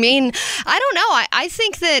 I mean, I don't know. I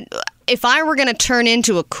think that if I were going to turn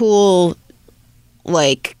into a cool,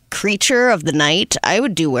 like, creature of the night, I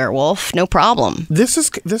would do werewolf, no problem. This is.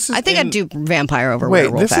 I think I'd do vampire over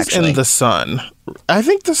werewolf. This is in The Sun. I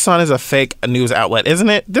think The Sun is a fake news outlet, isn't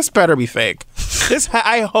it? This better be fake.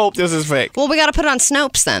 I hope this is fake. Well, we got to put it on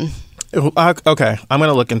Snopes then. Okay, I'm going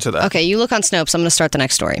to look into that. Okay, you look on Snopes. I'm going to start the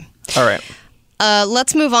next story. All right.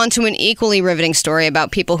 Let's move on to an equally riveting story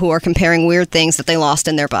about people who are comparing weird things that they lost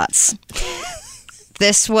in their butts.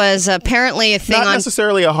 This was apparently a thing Not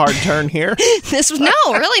necessarily a hard turn here. No,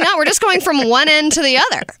 really not. We're just going from one end to the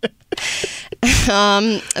other.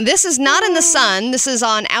 This is not in the Sun. This is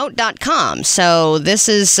on out.com. So this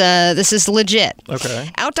is legit. Okay.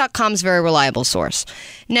 Out.com is a very reliable source.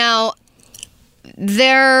 Now,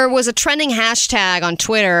 there was a trending hashtag on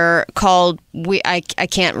Twitter called, I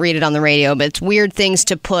can't read it on the radio, but it's weird things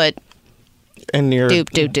to put in your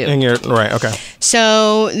doop. In your right, okay.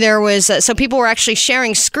 So there was so people were actually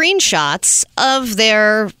sharing screenshots of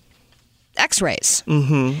their X-rays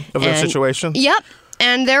Of their situation. Yep.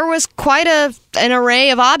 And there was quite an array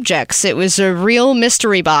of objects. It was a real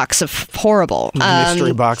mystery box of horrible.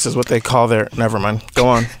 Mystery box is what they call their. Never mind. Go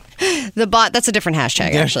on. That's a different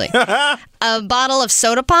hashtag, actually. A bottle of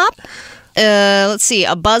soda pop. Let's see.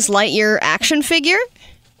 A Buzz Lightyear action figure.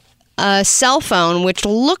 A cell phone, which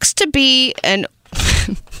looks to be it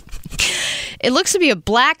looks to be a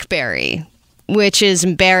BlackBerry, which is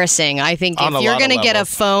embarrassing. I think if you're going to get a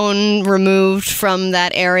phone removed from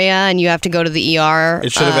that area and you have to go to the ER...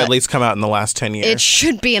 It should have at least come out in the last 10 years. It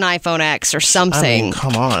should be an iPhone X or something. I mean,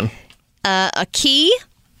 come on. A key.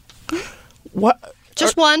 What?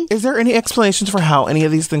 Just one. Is there any explanations for how any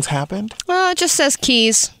of these things happened? It just says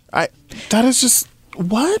keys. That is just...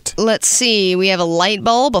 What? Let's see. We have a light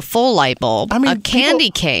bulb, a full light bulb, a candy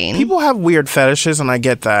cane. People have weird fetishes, and I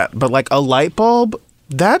get that. But, like, a light bulb...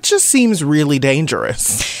 That just seems really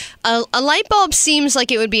dangerous. A light bulb seems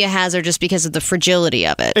like it would be a hazard just because of the fragility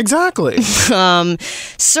of it. Exactly.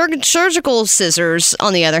 Surgical scissors,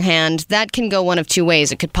 on the other hand, that can go one of two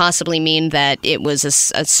ways. It could possibly mean that it was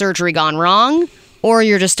a surgery gone wrong, or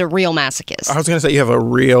you're just a real masochist. I was going to say you have a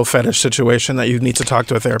real fetish situation that you need to talk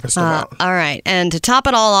to a therapist about. All right. And to top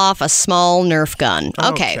it all off, a small Nerf gun.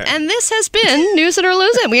 Okay. And this has been News It or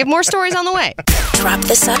Lose It. We have more stories on the way. Drop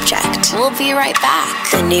the subject. We'll be right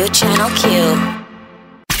back. The new Channel Q.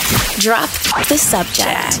 Drop the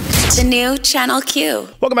subject. The new Channel Q.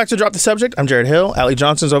 Welcome back to Drop the Subject. I'm Jared Hill. Allie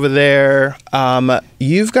Johnson's over there.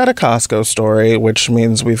 You've got a Costco story, which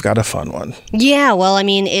means we've got a fun one. Yeah, well, I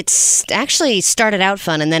mean, it's actually started out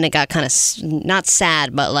fun, and then it got kind of not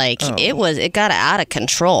sad, but it got out of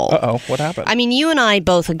control. Uh-oh, what happened? I mean, you and I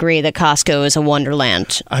both agree that Costco is a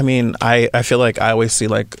wonderland. I mean, I feel like I always see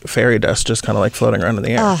like fairy dust just kind of like floating around in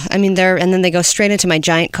the air. I mean, and then they go straight into my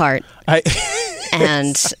giant cart.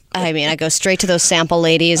 And I mean, I go straight to those sample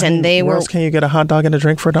ladies, and they where else can you get a hot dog and a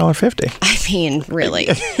drink for $1.50? I mean,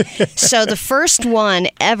 really. So the first one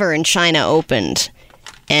ever in China opened,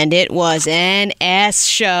 and it was an S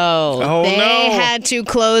show. Oh, they had to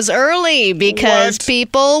close early because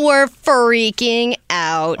people were freaking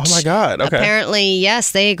out. Oh my God! Okay. Apparently,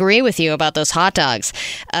 yes, they agree with you about those hot dogs.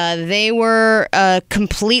 They were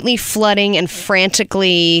completely flooding and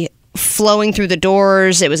frantically flowing through the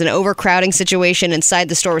doors. It was an overcrowding situation. Inside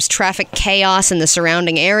the store was traffic chaos in the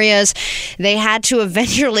surrounding areas. They had to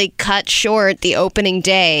eventually cut short the opening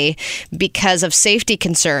day because of safety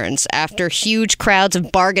concerns after huge crowds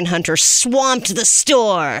of bargain hunters swamped the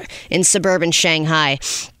store in suburban Shanghai.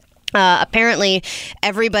 Apparently,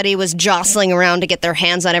 everybody was jostling around to get their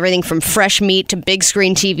hands on everything from fresh meat to big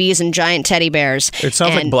screen TVs and giant teddy bears. It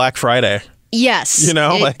sounds like Black Friday. Yes. You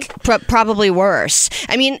know, probably worse.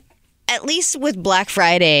 I mean, at least with Black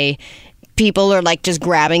Friday, people are like just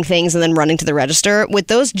grabbing things and then running to the register. With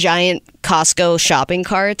those giant Costco shopping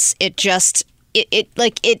carts, it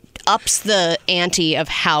ups the ante of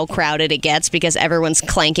how crowded it gets because everyone's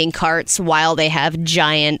clanking carts while they have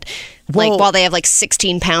giant, while they have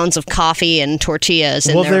 16 pounds of coffee and tortillas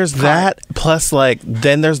in their there's cart. that, plus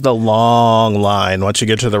then there's the long line once you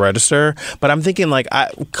get to the register. But I'm thinking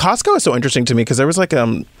Costco is so interesting to me because there was I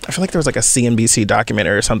feel like there was a CNBC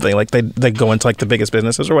documentary or something. Like they go into the biggest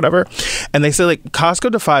businesses or whatever, and they say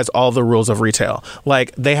Costco defies all the rules of retail.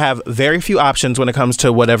 Like they have very few options when it comes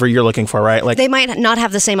to whatever you're looking for, right? Like they might not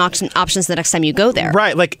have the same options the next time you go there.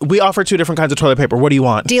 Right. Like we offer 2 different kinds of toilet paper. What do you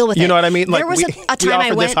want? Deal with it. You know what I mean? There was a time we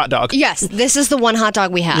offer this hot dog. Yes, this is the one hot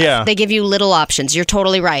dog we have. Yeah. They give you little options. You're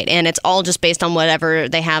totally right. And it's all just based on whatever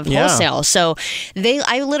they have wholesale. So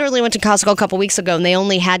I literally went to Costco a couple weeks ago and they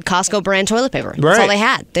only had Costco brand toilet paper. That's all they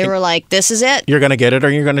had. They were like, this is it. You're going to get it or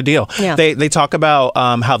you're going to deal. Yeah. They talk about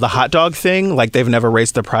how the hot dog thing, they've never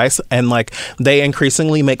raised the price and they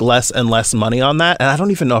increasingly make less and less money on that. And I don't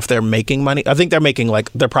even know if they're making money. I think they're making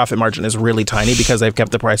their profit margin is really tiny because they've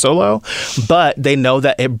kept the price so low, but they know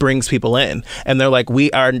that it brings people in and they're like, we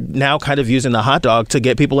are now kind of using the hot dog to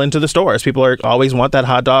get people into the stores. People always want that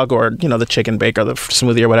hot dog or, the chicken bake or the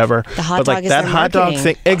smoothie or whatever. The hot dog is that their hot marketing. dog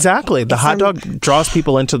thing. Exactly. The hot dog draws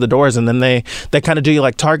people into the doors, and then they kind of do you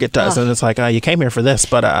like Target does. And it's like, you came here for this,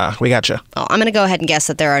 but we got you. Oh, I'm going to go ahead and guess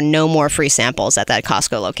that there are no more free samples at that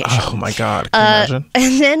Costco location. Oh, my God. Can you imagine?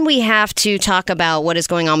 And then we have to talk about what is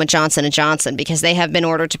going on with Johnson & Johnson, because they have been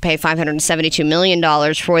ordered to pay $572 million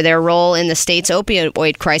for their role in the state's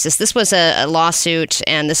opioid crisis. This was a lawsuit,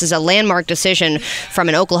 and this is a landmark decision from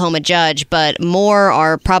an Oklahoma judge, but more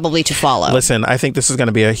are probably to follow. Listen, I think this is going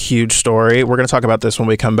to be a huge story. We're going to talk about this when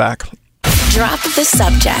we come back. Drop the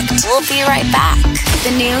subject. We'll be right back.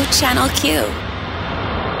 The new Channel Q.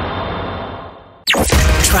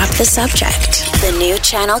 Drop the subject. The new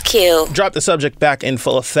Channel Q. Drop the subject back in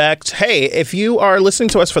full effect. Hey, if you are listening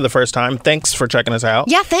to us for the first time, thanks for checking us out.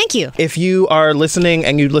 Yeah, thank you. If you are listening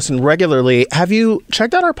and you listen regularly, have you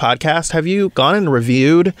checked out our podcast? Have you gone and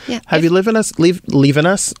reviewed? Yeah. Have you leaving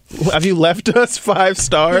us? Have you left us 5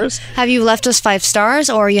 stars? Have you left us 5 stars,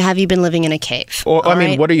 or have you been living in a cave? Or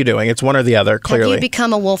what are you doing? It's one or the other, clearly. Have you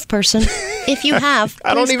become a wolf person? If you have,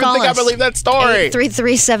 I don't even think I believe that story.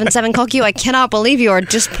 833-77 call Q. I cannot believe you are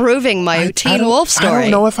disproving my Teen Wolf story. I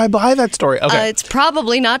don't know if I buy that story. Okay. It's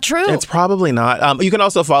probably not true. It's probably not. You can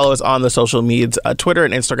also follow us on the social medias, Twitter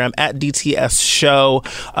and Instagram at DTS Show,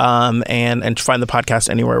 and find the podcast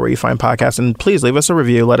anywhere where you find podcasts. And please leave us a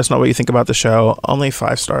review. Let us know what you think about the show. Only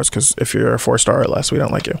 5 stars, because if you're a 4-star or less, we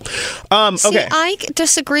don't like you. Okay. I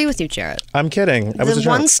disagree with you, Jarrett. I'm kidding. The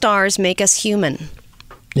 1 stars make us human.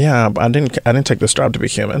 Yeah, but I didn't take this job to be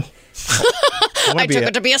human. I took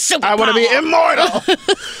it to be a superpower. I want to be immortal.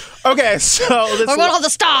 Okay, so I want all the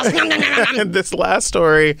stars. This last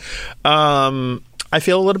story, I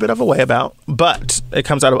feel a little bit of a way about, but it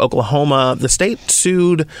comes out of Oklahoma. The state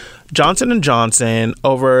sued Johnson & Johnson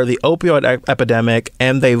over the opioid epidemic,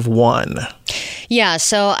 and they've won. Yeah,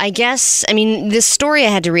 so this story I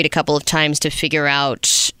had to read a couple of times to figure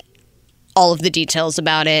out all of the details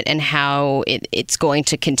about it and how it's going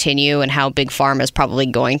to continue and how Big Pharma is probably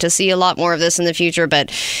going to see a lot more of this in the future.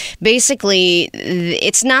 But basically,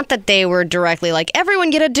 it's not that they were directly like,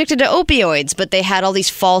 everyone get addicted to opioids, but they had all these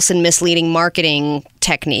false and misleading marketing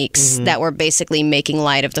techniques that were basically making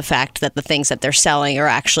light of the fact that the things that they're selling are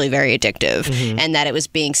actually very addictive, and that it was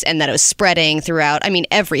spreading throughout,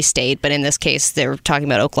 every state, but in this case, they're talking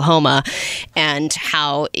about Oklahoma, and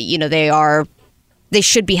how, they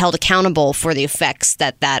should be held accountable for the effects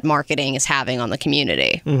that marketing is having on the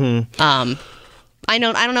community. I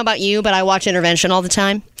don't know about you, but I watch Intervention all the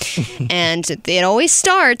time. And it always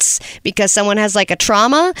starts because someone has like a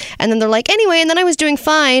trauma, and then they're like, anyway, and then I was doing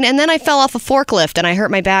fine, and then I fell off a forklift and I hurt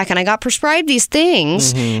my back and I got prescribed these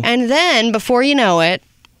things. And then before you know it...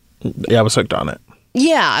 Yeah, I was hooked on it.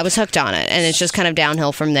 Yeah, I was hooked on it, and it's just kind of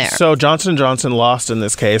downhill from there. So Johnson & Johnson lost in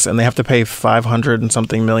this case, and they have to pay $500 and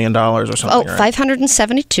something million or something. Oh, right?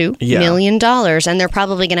 $572 million, and they're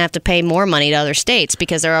probably going to have to pay more money to other states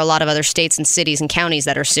because there are a lot of other states and cities and counties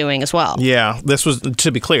that are suing as well. Yeah, this was, to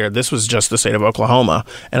be clear, this was just the state of Oklahoma,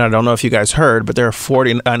 and I don't know if you guys heard, but there are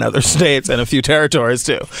 49 other states and a few territories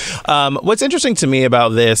too. What's interesting to me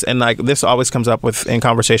about this, and like this always comes up in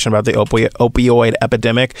conversation about the opioid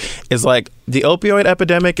epidemic, is like the opioid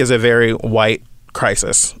epidemic is a very white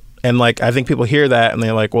crisis. And like, I think people hear that and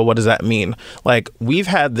they're like, well, what does that mean? Like, we've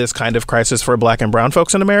had this kind of crisis for Black and brown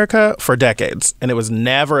folks in America for decades, and it was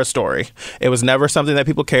never a story. It was never something that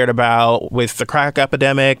people cared about with the crack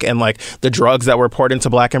epidemic and like the drugs that were poured into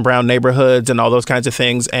Black and brown neighborhoods and all those kinds of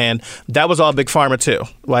things. And that was all Big Pharma too.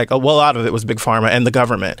 Like, a lot of it was Big Pharma and the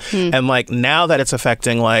government. And like, now that it's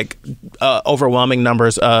affecting like overwhelming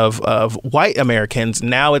numbers of white Americans,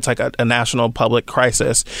 now it's like a national public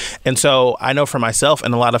crisis. And so I know for myself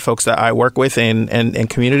and a lot of folks that I work with and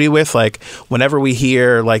community with, like whenever we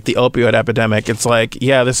hear like the opioid epidemic, it's like,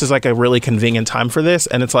 yeah, this is like a really convenient time for this.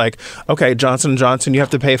 And it's like, okay, Johnson & Johnson, you have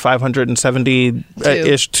to pay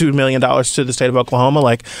 $570-ish $2 million to the state of Oklahoma.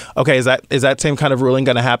 Like, okay, is that same kind of ruling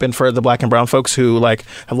going to happen for the Black and brown folks who like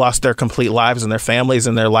have lost their complete lives and their families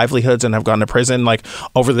and their livelihoods and have gone to prison like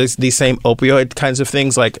over these same opioid kinds of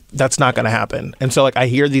things? Like, that's not going to happen. And so like, I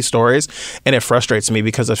hear these stories and it frustrates me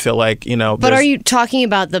because I feel like, But are you talking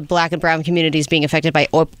about the Black and brown communities being affected by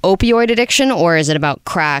opioid addiction, or is it about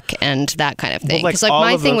crack and that kind of thing? Because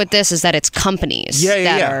my thing with this is that it's companies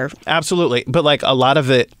that are... Absolutely. But like a lot of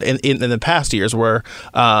it in the past years were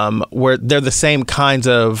they're the same kinds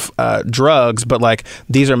of drugs, but like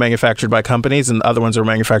these are manufactured by companies and the other ones are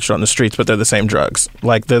manufactured on the streets, but they're the same drugs.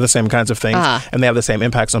 Like they're the same kinds of things and they have the same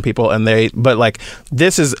impacts on people. But like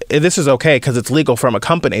this is okay because it's legal from a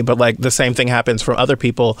company, but like the same thing happens from other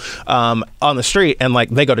people on the street, and like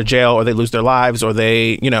they go go to jail or they lose their lives or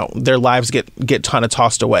they, their lives get kind of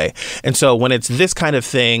tossed away. And so when it's this kind of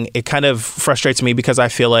thing, it kind of frustrates me because I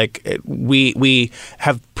feel like we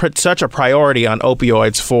have put such a priority on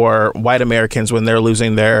opioids for white Americans when they're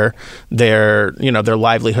losing their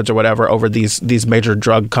livelihoods or whatever over these major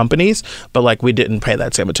drug companies. But like we didn't pay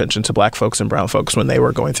that same attention to black folks and brown folks when they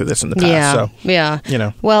were going through this in the past.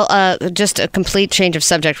 Yeah. Well, just a complete change of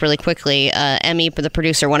subject really quickly. Emmy, the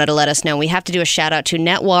producer, wanted to let us know we have to do a shout out to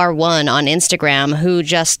Netwar1 on Instagram, who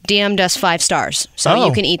just DM'd us 5 stars. So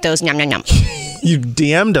you can eat those. Yum, yum, yum. You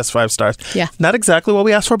DM'd us 5 stars. Yeah. Not exactly what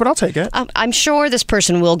we asked for, but I'll take it. I'm sure this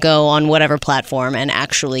person will go on whatever platform and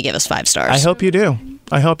actually give us 5 stars. I hope you do.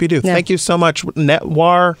 Yeah. Thank you so much,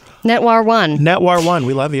 Netwar1. Netwar1,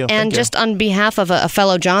 we love you. And just on behalf of a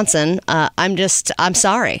fellow Johnson, I'm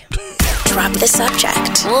sorry. Drop the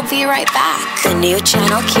subject. We'll be right back. The new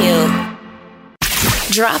Channel Q.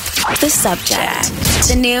 Drop the subject.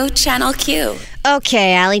 The new Channel Q.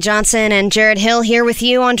 Okay, Allie Johnson and Jared Hill here with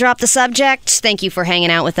you on Drop the Subject. Thank you for hanging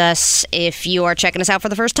out with us. If you are checking us out for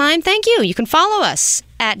the first time, thank you. You can follow us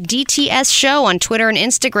at DTS Show on Twitter and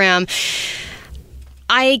Instagram.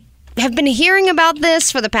 I have been hearing about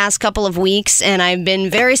this for the past couple of weeks, and I've been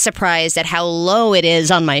very surprised at how low it is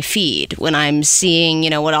on my feed when I'm seeing,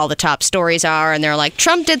 what all the top stories are, and they're like,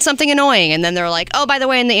 Trump did something annoying, and then they're like, oh, by the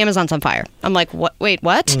way, and the Amazon's on fire. I'm like, what? Wait,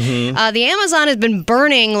 what? Mm-hmm. The Amazon has been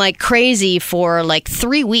burning like crazy for like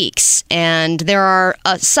 3 weeks, and there are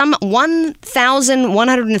some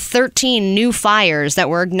 1,113 new fires that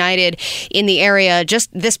were ignited in the area just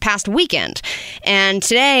this past weekend. And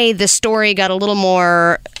today, the story got a little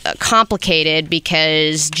more complicated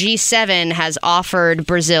because G7 has offered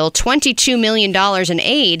Brazil $22 million in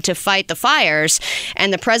aid to fight the fires,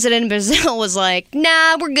 and the president of Brazil was like,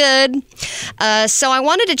 nah, we're good. So I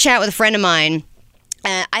wanted to chat with a friend of mine.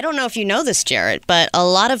 I don't know if you know this, Jarrett, but a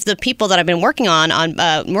lot of the people that I've been working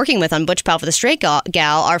with on Butch Pal for the Straight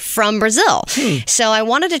Gal are from Brazil. So I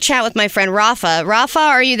wanted to chat with my friend Rafa. Rafa,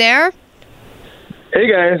 are you there? Hey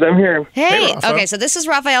guys, I'm here. Hey. Okay, so this is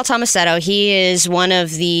Rafael Tomasetto. He is one of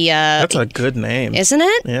the... That's a good name. Isn't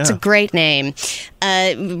it? Yeah. It's a great name.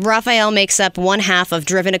 Rafael makes up one half of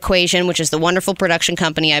Driven Equation, which is the wonderful production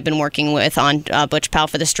company I've been working with on Butch Pal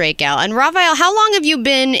for the Straight Gal. And Rafael, how long have you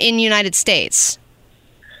been in the United States?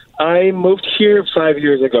 I moved here 5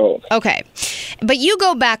 years ago. Okay. But you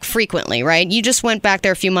go back frequently, right? You just went back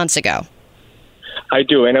there a few months ago. I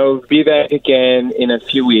do, and I will be back again in a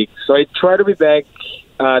few weeks. So I try to be back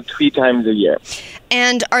 3 times a year.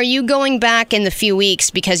 And are you going back in the few weeks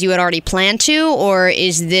because you had already planned to, or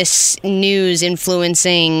is this news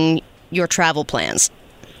influencing your travel plans?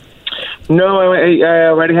 No, I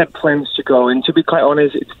already had plans to go. And to be quite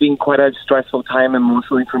honest, it's been quite a stressful time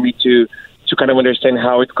emotionally for me to kind of understand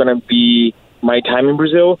how it's going to be my time in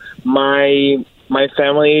Brazil. My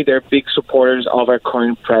family, they're big supporters of our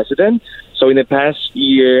current president. So in the past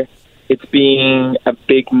year, it's been a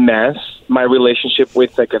big mess. My relationship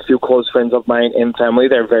with like a few close friends of mine and family,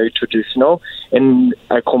 they're very traditional and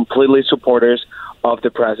are completely supporters of the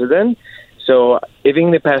president. So even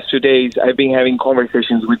in the past 2 days, I've been having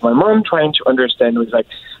conversations with my mom, trying to understand, like,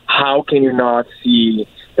 how can you not see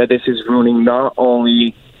that this is ruining not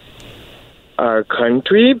only our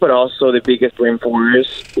country, but also the biggest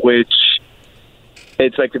rainforest, which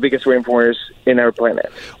it's like the biggest rainforest in our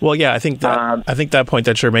planet. Well, yeah, I think that point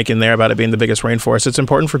that you're making there about it being the biggest rainforest, it's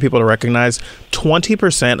important for people to recognize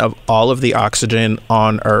 20% of all of the oxygen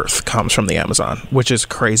on Earth comes from the Amazon, which is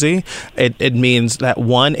crazy. It means that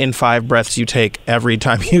 1 in 5 breaths you take every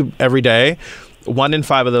day, 1 in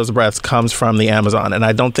 5 of those breaths comes from the Amazon. And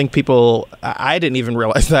I don't think I didn't even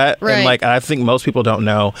realize that. Right. And I think most people don't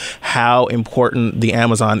know how important the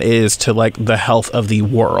Amazon is to the health of the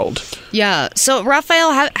world. Yeah. So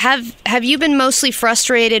Rafael, have you been mostly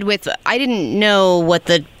frustrated with, I didn't know what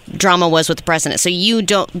the drama was with the president. So you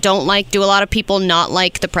do a lot of people not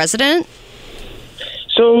like the president?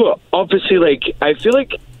 So obviously, I feel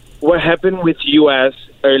like what happened with U.S.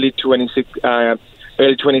 early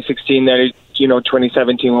 2016,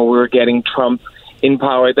 2017, when we were getting Trump in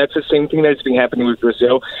power, that's the same thing that's been happening with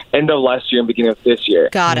Brazil end of last year and beginning of this year.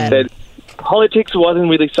 Got it. That politics wasn't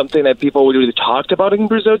really something that people really talked about in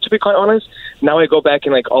Brazil, to be quite honest. Now I go back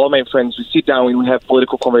and all of my friends, we sit down and we have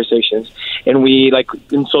political conversations, and we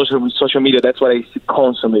in social media, that's what I see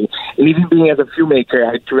constantly. And even being as a filmmaker,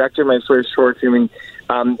 I directed my first short film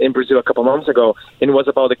in Brazil a couple months ago, and it was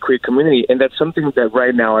about the queer community, and that's something that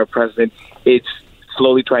right now our president is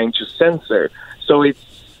slowly trying to censor. So it's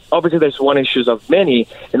obviously there's one issue of many,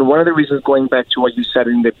 and one of the reasons, going back to what you said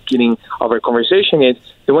in the beginning of our conversation, is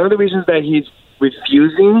that one of the reasons that he's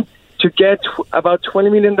refusing to get about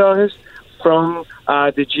 $20 million from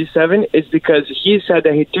the G7 is because he said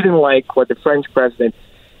that he didn't like what the French president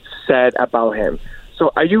said about him.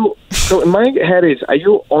 So in my head are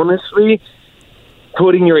you honestly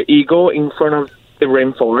putting your ego in front of the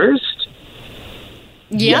rainforest?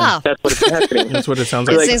 Yeah. That's what's happening. That's what it sounds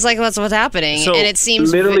like. It seems like that's what's happening. So and it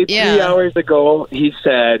seems literally 3 hours ago, he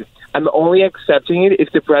said, I'm only accepting it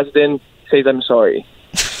if the president says I'm sorry.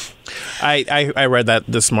 I read that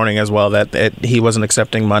this morning as well, that he wasn't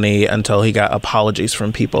accepting money until he got apologies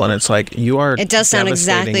from people. And it's like, you are It does sound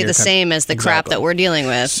devastating exactly your the same as the crap that we're dealing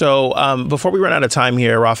with. So before we run out of time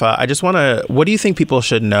here, Rafa, I just want to, what do you think people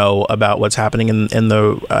should know about what's happening in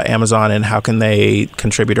the Amazon, and how can they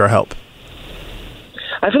contribute or help?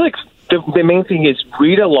 I feel like the main thing is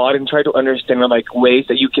read a lot and try to understand like ways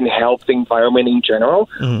that you can help the environment in general.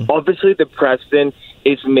 Mm-hmm. Obviously, the president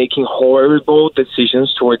is making horrible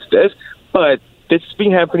decisions towards this, but this has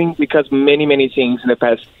been happening because many, many things in the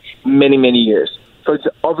past many, many years. So it's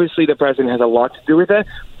obviously the president has a lot to do with it,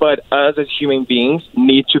 but us as human beings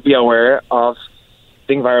need to be aware of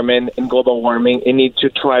the environment and global warming and need to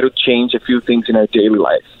try to change a few things in our daily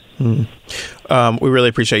life. Mm. We really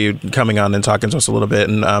appreciate you coming on and talking to us a little bit,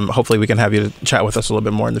 and hopefully we can have you chat with us a little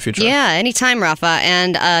bit more in the future. Yeah, anytime, Rafa.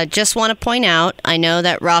 And just want to point out, I know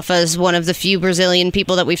that Rafa is one of the few Brazilian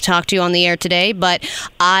people that we've talked to on the air today, but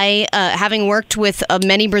I, having worked with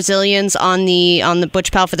many Brazilians on the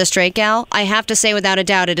Butch Pal for the Straight Gal, I have to say without a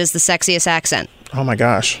doubt it is the sexiest accent. Oh my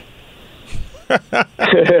gosh.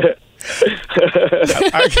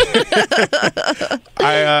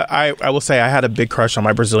 I will say I had a big crush on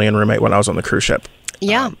my Brazilian roommate when I was on the cruise ship.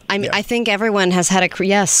 Yeah, I think everyone has had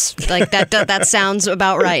yes, like that. That sounds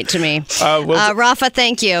about right to me. Rafa,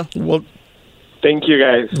 thank you. Thank you,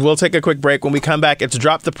 guys. We'll take a quick break. When we come back, it's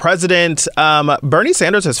Drop the President. Bernie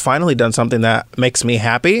Sanders has finally done something that makes me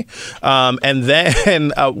happy. And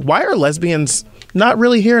then why are lesbians not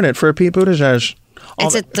really hearing it for Pete Buttigieg?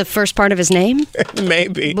 Is it the first part of his name?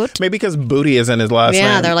 Maybe. Maybe because booty is in his last name.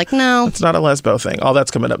 Yeah, they're like, no. It's not a lesbo thing. All that's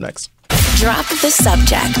coming up next. Drop the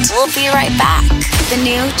subject. We'll be right back. The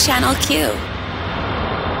new Channel Q.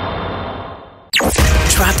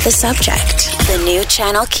 Drop the subject. The new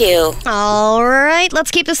Channel Q. All right,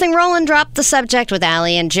 let's keep this thing rolling. Drop the subject with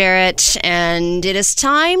Allie and Jarrett. And it is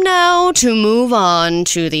time now to move on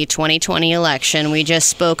to the 2020 election. We just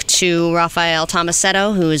spoke to Rafael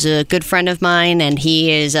Tomasetto, who is a good friend of mine, and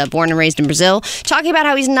he is born and raised in Brazil, talking about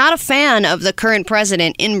how he's not a fan of the current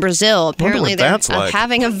president in Brazil. Apparently, they're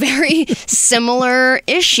having a very similar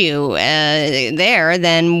issue there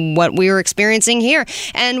than what we were experiencing here.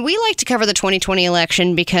 And we like to cover the 2020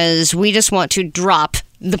 election because we just want to drop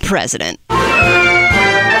the president. Drop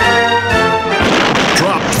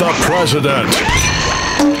the president.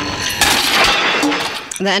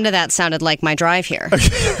 The end of that sounded like my drive here.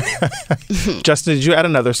 Justin, did you add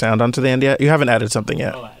another sound onto the end yet? You haven't added something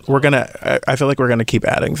yet. I feel like we're gonna keep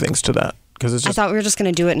adding things to that. I thought we were just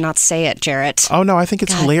going to do it and not say it, Jarrett. Oh, no, I think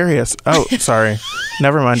it's hilarious. Oh, sorry.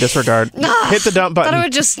 Never mind. Disregard. Hit the dump button. I thought it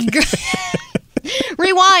would just...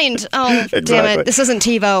 Rewind. Oh, exactly. Damn it. This isn't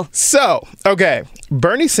TiVo. So, okay.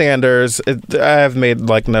 Bernie Sanders, I've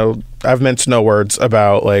meant no words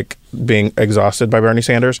about like being exhausted by Bernie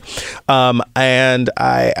Sanders. And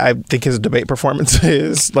I think his debate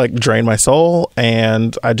performances like drain my soul.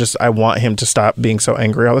 And I want him to stop being so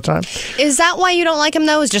angry all the time. Is that why you don't like him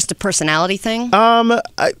though? Is just a personality thing?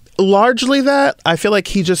 Largely that. I feel like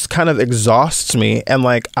he just kind of exhausts me, and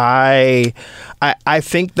like I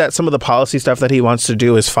think that some of the policy stuff that he wants to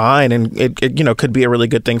do is fine, and it could be a really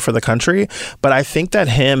good thing for the country. But I think that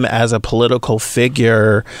him as a political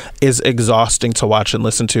figure is exhausting to watch and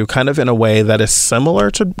listen to, kind of in a way that is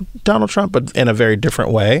similar to Donald Trump, but in a very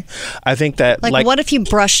different way. I think that like what if you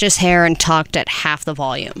brushed his hair and talked at half the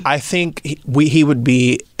volume? I think he would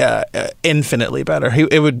be infinitely better.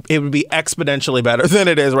 It would be exponentially better than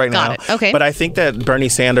it is right now. Got it. Okay. But I think that Bernie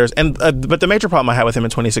Sanders but the major problem I had with him in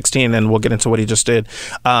 2016, and we'll get into what he just did.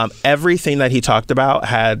 Everything that he talked about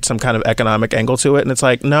had some kind of economic angle to it, and it's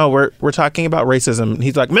like, no, we're talking about racism.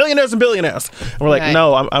 He's like millionaires and billionaires, and we're like,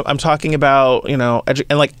 no, I'm talking about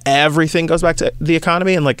and like everything goes back to the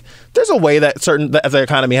economy, and like there's a way that the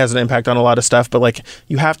economy has an impact on a lot of stuff, but like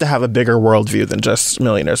you have to have a bigger worldview than just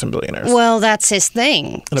millionaires and billionaires. Well, that's his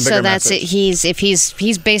thing. So that's it.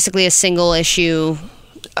 He's basically a single issue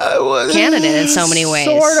candidate in so many ways.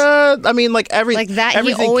 Sorta. I mean, like everything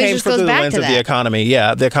always came just through goes the back lens to of the that. economy.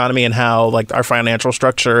 Yeah, the economy and how like our financial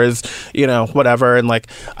structure is, whatever. And like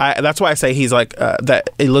that's why I say he's like that.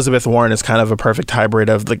 Elizabeth Warren is kind of a perfect hybrid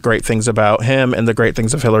of the great things about him and the great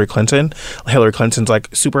things of Hillary Clinton. Hillary Clinton's like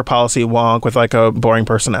super policy wonk with like a boring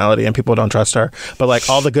personality, and people don't trust her. But like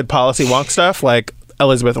all the good policy wonk stuff, like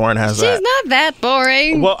Elizabeth Warren has that. She's not that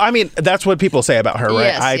boring. Well, I mean, that's what people say about her, right?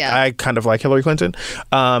 Yes, I kind of like Hillary Clinton.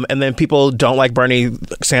 And then people don't like Bernie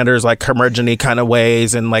Sanders, like curmudgeon-y kind of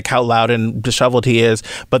ways and like how loud and disheveled he is.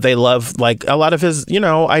 But they love like a lot of his,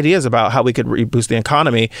 ideas about how we could reboost the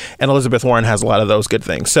economy. And Elizabeth Warren has a lot of those good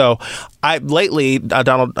things. So Bernie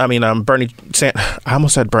Sanders, I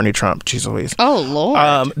almost said Bernie Trump. Jeez Louise. Oh,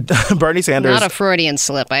 Lord. Bernie Sanders. Not a Freudian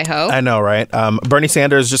slip, I hope. I know, right? Bernie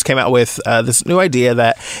Sanders just came out with this new idea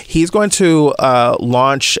that he's going to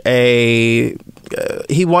launch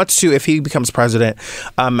he wants to, if he becomes president,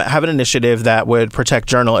 have an initiative that would protect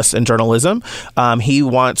journalists and journalism. He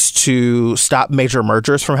wants to stop major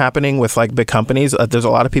mergers from happening with like big companies. There's a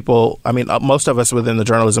lot of people, most of us within the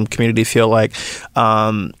journalism community feel like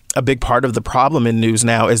a big part of the problem in news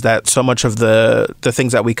now is that so much of the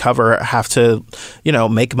things that we cover have to,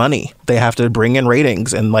 make money. They have to bring in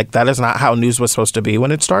ratings. And like that is not how news was supposed to be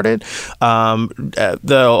when it started.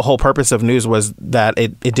 The whole purpose of news was that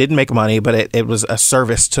it didn't make money, but it was a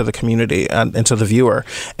service to the community and to the viewer.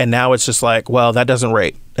 And now it's just like, well, that doesn't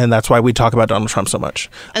rate. And that's why we talk about Donald Trump so much.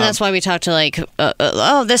 And that's why we talk to like, this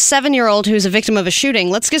 7-year-old who's a victim of a shooting.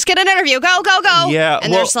 Let's just get an interview. Go, go, go. Yeah.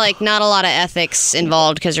 And there's like not a lot of ethics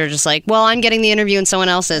involved because you're just like, well, I'm getting the interview and someone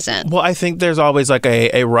else isn't. Well, I think there's always like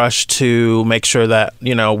a rush to make sure that,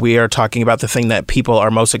 we are talking about the thing that people are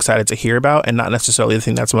most excited to hear about and not necessarily the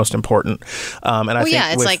thing that's most important. I think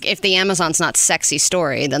it's like if the Amazon's not sexy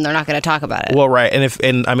story, then they're not going to talk about it. Well, right.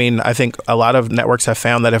 I think a lot of networks have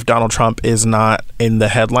found that if Donald Trump is not in the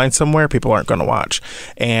headline somewhere, people aren't going to watch.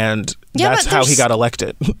 And that's how he got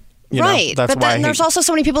elected. Right. That's but then there's also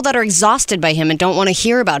so many people that are exhausted by him and don't want to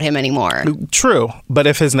hear about him anymore. True. But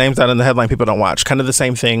if his name's not in the headline, people don't watch. Kind of the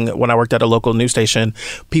same thing when I worked at a local news station.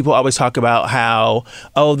 People always talk about how,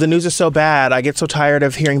 the news is so bad. I get so tired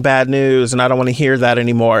of hearing bad news and I don't want to hear that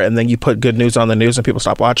anymore. And then you put good news on the news and people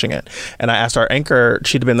stop watching it. And I asked our anchor,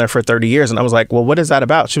 she'd been there for 30 years. And I was like, well, what is that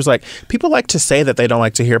about? She was like, people like to say that they don't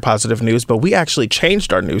like to hear positive news, but we actually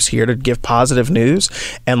changed our news here to give positive news.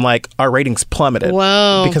 And like our ratings plummeted.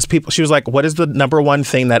 Whoa. Because she was like, what is the number one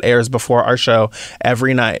thing that airs before our show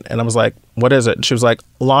every night? And I was like, what is it? And she was like,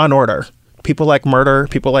 Law and Order. People like murder,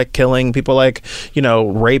 people like killing, people like,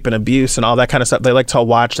 rape and abuse and all that kind of stuff. They like to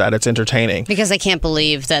watch that. It's entertaining. Because they can't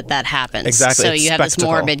believe that happens. Exactly. So you have this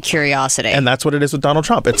morbid curiosity. And that's what it is with Donald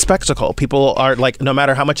Trump. It's spectacle. People are like, no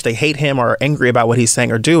matter how much they hate him or are angry about what he's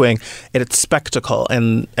saying or doing, it's spectacle.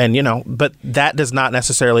 And but that does not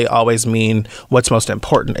necessarily always mean what's most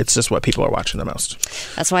important. It's just what people are watching the most.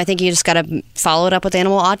 That's why I think you just got to follow it up with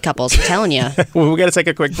Animal Odd Couples. I'm telling you. We got to take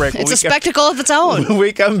a quick break. It's a spectacle of its own. When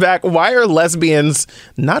we come back, why are lesbians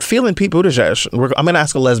not feeling Pete Buttigieg? I'm going to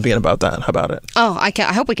ask a lesbian about that. How about it? Oh, I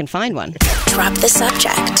hope we can find one. Drop the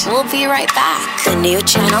subject. We'll be right back. The new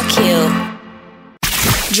Channel Q.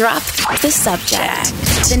 Drop the subject.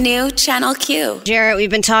 The new Channel Q. Jarrett, we've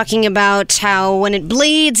been talking about how when it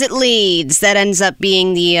bleeds, it leads. That ends up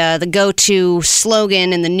being the go-to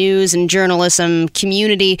slogan in the news and journalism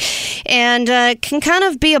community, and can kind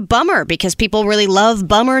of be a bummer because people really love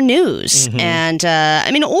bummer news. Mm-hmm.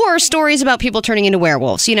 And or stories about people turning into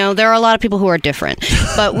werewolves. There are a lot of people who are different,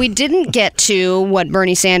 but we didn't get to what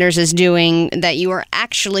Bernie Sanders is doing that you are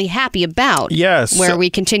actually happy about. Yes, where we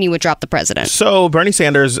continue with Drop the President. So Bernie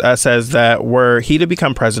Sanders says that were he to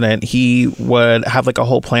become president, he would have like a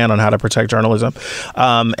whole plan on how to protect journalism.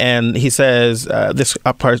 And he says,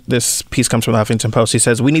 this piece comes from the Huffington Post. He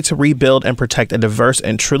says, we need to rebuild and protect a diverse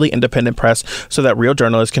and truly independent press so that real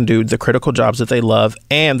journalists can do the critical jobs that they love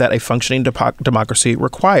and that a functioning democracy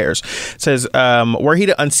requires. It says, were he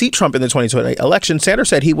to unseat Trump in the 2020 election, Sanders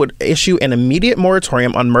said he would issue an immediate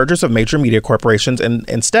moratorium on mergers of major media corporations and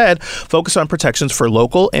instead focus on protections for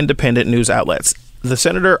local independent news outlets. The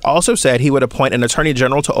senator also said he would appoint an attorney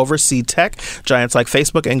general to oversee tech giants like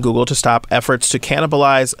Facebook and Google to stop efforts to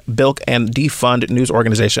cannibalize, bilk, and defund news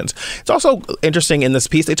organizations. It's also interesting in this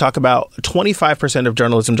piece, they talk about 25% of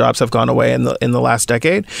journalism jobs have gone away in the last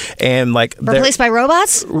decade. And like replaced by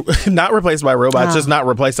robots? Not replaced by robots, just not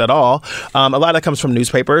replaced at all. A lot of that comes from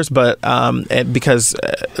newspapers, but because,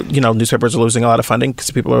 newspapers are losing a lot of funding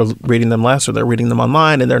because people are reading them less or they're reading them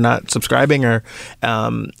online and they're not subscribing or...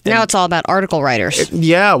 now it's all about article writers. writers.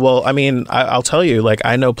 Yeah, well, I mean, I'll tell you, like,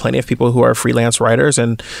 I know plenty of people who are freelance writers,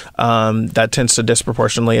 and that tends to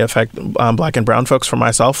disproportionately affect Black and brown folks. For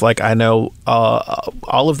myself, like, I know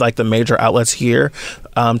all of like the major outlets here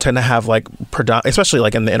tend to have like especially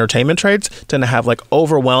like in the entertainment trades, tend to have like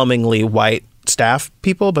overwhelmingly white staff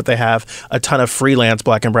people, but they have a ton of freelance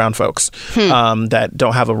Black and brown folks that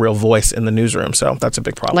don't have a real voice in the newsroom. So that's a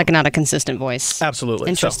big problem. Like not a consistent voice. Absolutely.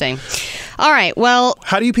 Interesting. All right. Well,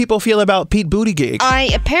 how do you people feel about Pete Buttigieg?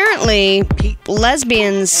 Apparently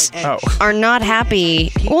lesbians are not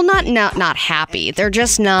happy. Well, not happy. They're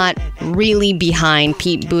just not really behind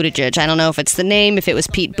Pete Buttigieg. I don't know if it's the name, if it was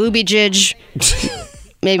Pete Boobijig.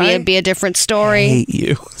 Maybe it'd be a different story. I hate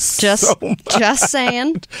you so much. Just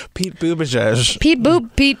saying. Pete Buttigieg. Pete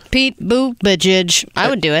Buttigieg. I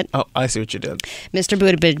would do it. Oh, I see what you did. Mr.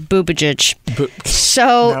 Buttigieg.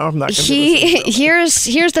 So no, I'm not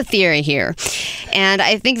here's the theory here, and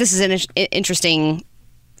I think this is an interesting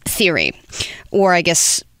theory, or I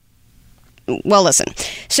guess. Well, listen.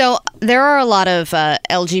 So there are a lot of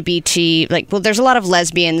LGBT, there's a lot of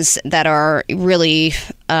lesbians that are really.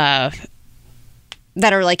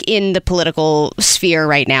 That are like in the political sphere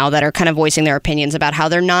right now that are kind of voicing their opinions about how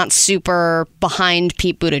they're not super behind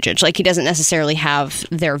Pete Buttigieg. Like he doesn't necessarily have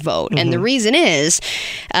their vote. Mm-hmm. And the reason is,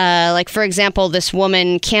 like, for example, this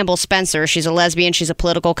woman, Campbell Spencer, she's a lesbian. She's a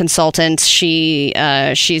political consultant. She's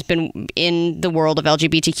been in the world of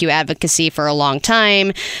LGBTQ advocacy for a long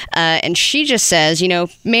time. And she just says,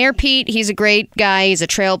 Mayor Pete, he's a great guy. He's a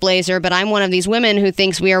trailblazer. But I'm one of these women who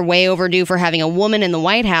thinks we are way overdue for having a woman in the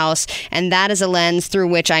White House. And that is a lens through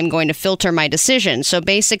which I'm going to filter my decision. So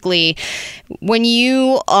basically, when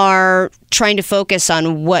you are trying to focus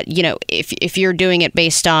on what, if you're doing it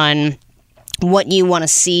based on what you want to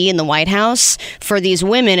see in the White House, for these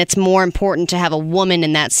women, it's more important to have a woman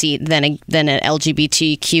in that seat than an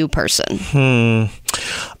LGBTQ person.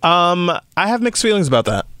 I have mixed feelings about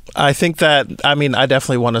that. I think that, I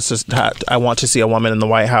definitely want to see a woman in the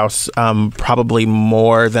White House, probably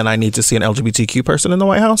more than I need to see an LGBTQ person in the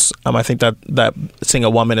White House. I think that seeing a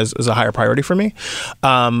woman is a higher priority for me.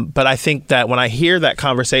 But I think that when I hear that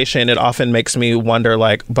conversation, it often makes me wonder,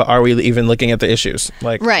 but are we even looking at the issues,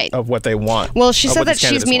 of what they want? Well, she said that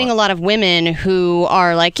she's meeting a lot of women who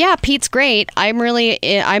are like, yeah, Pete's great. I'm really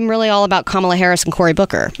all about Kamala Harris and Cory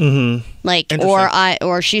Booker. Mm-hmm.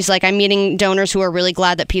 Or she's like, I'm meeting donors who are really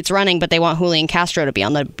glad that Pete's running, but they want Julian Castro to be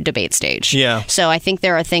on the debate stage. Yeah. So I think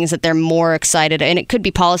there are things that they're more excited, and it could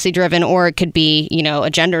be policy driven, or it could be, a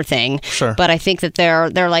gender thing. Sure. But I think that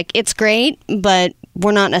they're like, it's great, but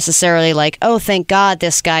we're not necessarily like, oh, thank God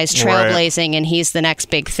this guy's trailblazing and he's the next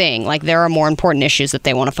big thing. Like, there are more important issues that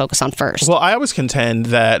they want to focus on first. Well, I always contend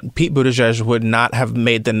that Pete Buttigieg would not have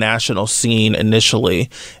made the national scene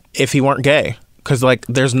initially if he weren't gay. Because,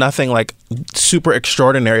 there's nothing, super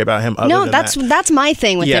extraordinary about him other than that. That's my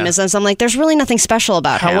thing with him, is I'm like, there's really nothing special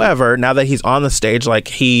about him. However, now that he's on the stage,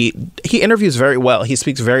 he interviews very well. He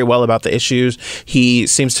speaks very well about the issues. He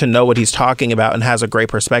seems to know what he's talking about and has a great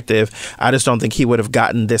perspective. I just don't think he would have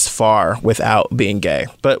gotten this far without being gay.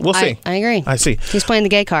 But we'll see. I agree. I see. He's playing the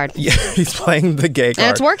gay card. Yeah, he's playing the gay card.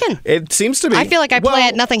 And it's working. It seems to be. I feel like I play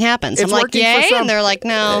it, nothing happens. I'm like, yay? And they're like,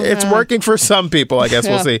 no. It's working for some people, I guess.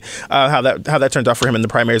 We'll see how that turns out for him in the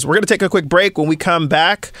primaries. We're going to take a quick break. When we come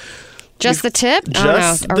back, just the tip? Do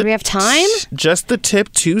we have time? Just the tip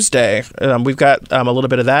Tuesday. We've got a little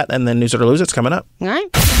bit of that, and then News It or Lose It's coming up. All right.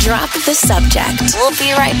 Drop the subject. We'll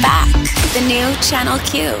be right back. The new Channel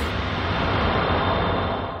Q.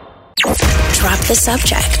 Drop the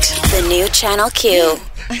subject. The new Channel Q.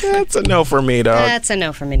 That's a no for me, dog. That's a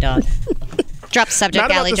no for me, dog. Drop the subject,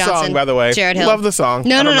 Not about Allie the Johnson. Song, by the way. Jared Hill. Love the song.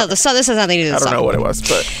 No. This has nothing to do with the song. I don't know what it was,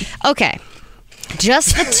 but... Okay.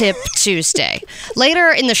 Just the tip Tuesday.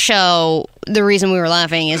 Later in the show, the reason we were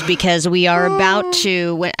laughing is because we are about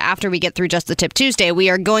to, after we get through Just the Tip Tuesday, we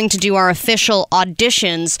are going to do our official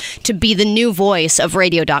auditions to be the new voice of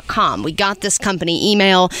radio.com. We got this company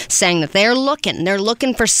email saying that they're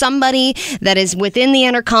looking for somebody that is within the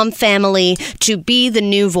Entercom family to be the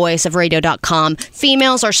new voice of radio.com.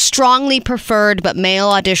 Females are strongly preferred, but male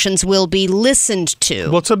auditions will be listened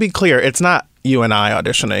to. Well, to be clear, it's not you and I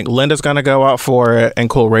auditioning. Linda's going to go out for it,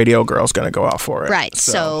 and Cool Radio Girl's going to go out for it. Right.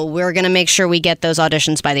 So we're going to make sure we get those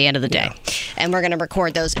auditions by the end of the day. Yeah. And we're going to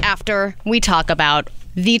record those after we talk about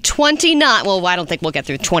the 29... Well, I don't think we'll get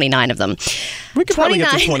through 29 of them. We could probably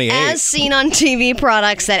get to 28. As seen on TV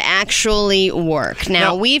products that actually work.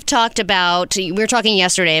 Now, we've talked about... We were talking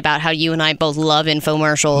yesterday about how you and I both love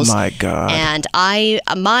infomercials. My God. And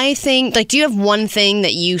my thing... do you have one thing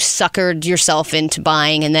that you suckered yourself into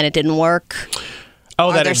buying and then it didn't work?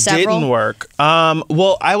 Oh, that there it several? didn't work.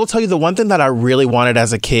 Well, I will tell you the one thing that I really wanted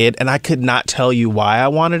as a kid, and I could not tell you why I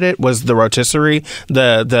wanted it, was the rotisserie,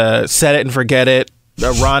 the set it and forget it.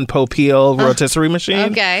 A Ron Popeil rotisserie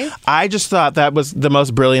machine. Okay. I just thought that was the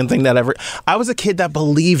most brilliant thing that ever. I was a kid that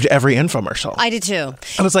believed every infomercial. I did too.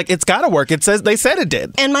 I was like, it's got to work. They said it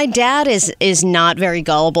did. And my dad is not very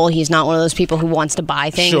gullible. He's not one of those people who wants to buy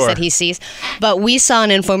things that he sees. But we saw an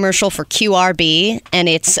infomercial for QRB, and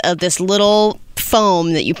it's this little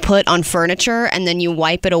foam that you put on furniture and then you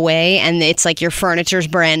wipe it away and it's like your furniture's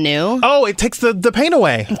brand new. Oh, it takes the paint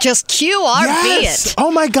away. Just QRB it.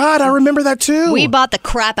 Oh my God, I remember that too. We bought the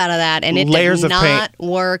crap out of that and it did not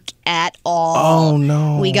work at all. Oh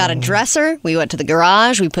no. We got a dresser, we went to the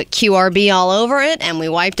garage, we put QRB all over it and we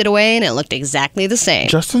wiped it away and it looked exactly the same.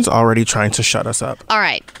 Justin's already trying to shut us up. All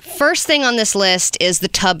right. First thing on this list is the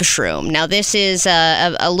tub shroom. Now this is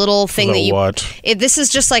a little thing this is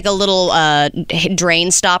just like a little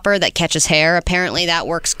drain stopper that catches hair. Apparently that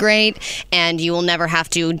works great and you will never have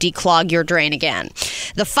to declog your drain again.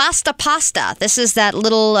 The Fasta Pasta. This is that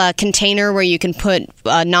little container where you can put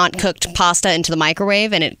not cooked pasta into the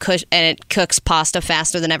microwave and it cooks pasta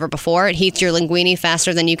faster than ever before. It heats your linguine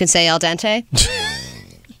faster than you can say al dente.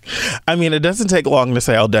 I mean, it doesn't take long to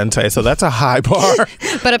say al dente, so that's a high bar.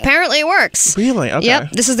 But apparently it works. Really? Okay.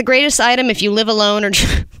 Yep. This is the greatest item if you live alone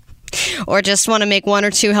or just want to make 1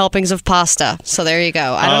 or 2 helpings of pasta. So there you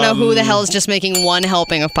go. I don't know who the hell is just making 1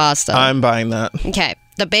 helping of pasta. I'm buying that. Okay.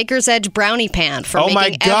 The Baker's Edge brownie pan for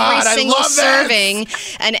making God, every single serving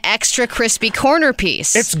an extra crispy corner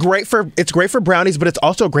piece. It's great for brownies, but it's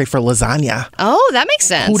also great for lasagna. Oh, that makes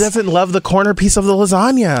sense. Who doesn't love the corner piece of the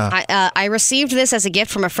lasagna? I received this as a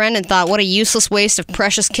gift from a friend and thought, what a useless waste of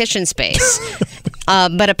precious kitchen space.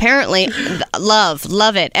 But apparently,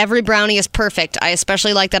 love it. Every brownie is perfect. I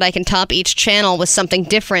especially like that I can top each channel with something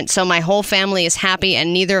different, so my whole family is happy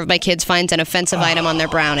and neither of my kids finds an offensive item on their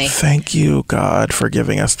brownie. Thank you, God, for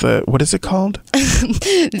giving us what is it called?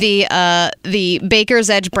 the Baker's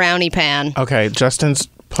Edge brownie pan. Okay, Justin's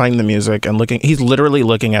playing the music and he's literally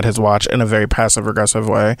looking at his watch in a very passive-aggressive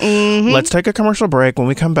way. Mm-hmm. Let's take a commercial break. When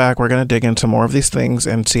we come back, we're going to dig into more of these things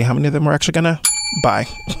and see how many of them we're actually going to buy.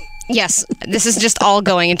 Yes, this is just all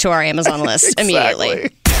going into our Amazon list immediately.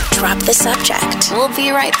 Drop the subject. We'll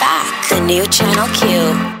be right back. The new Channel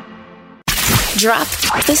Q. Drop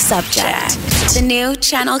the subject. The new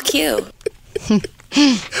Channel Q.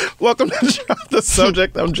 Welcome to Drop the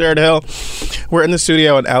Subject. I'm Jared Hill. We're in the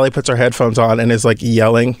studio and Allie puts her headphones on and is like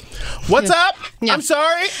yelling, "What's up? Yeah. I'm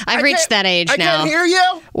sorry. I've reached that age now. I can't hear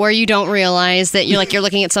you." Where you don't realize that you're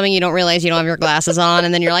looking at something, you don't realize you don't have your glasses on,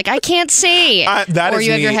 and then you're like, I can't see. Or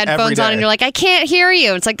you have your headphones on and you're like, I can't hear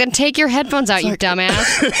you. It's like, then take your headphones out, you dumbass.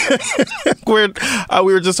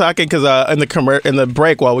 We were just talking because in the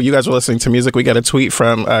break while you guys were listening to music, we got a tweet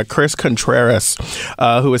from Chris Contreras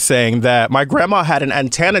who was saying that my grandma had an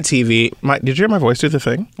antenna TV. Did you hear my voice do the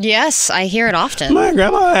thing? Yes, I hear it often. My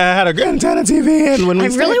grandma had a antenna TV, and when I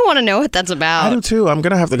really want to know what that's about. I do too. I'm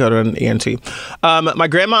gonna have to go to an ENT. My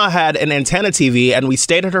grandma had an antenna TV, and we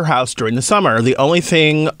stayed at her house during the summer. The only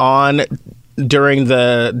thing on during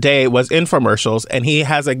the day was infomercials, and he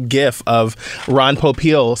has a gif of Ron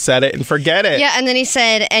Popeil, Set It and Forget It. Yeah, and then he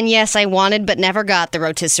said, and yes, I wanted but never got the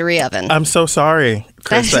rotisserie oven. I'm so sorry,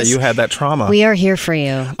 Chris, that you had that trauma. We are here for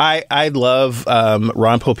you. I love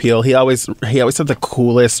Ron Popeil. He always said the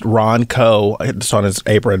coolest Ron Co. It's on his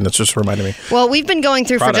apron. That's just reminded me. Well, we've been going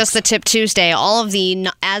through for just the Tip Tuesday all of the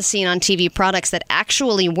as seen on TV products that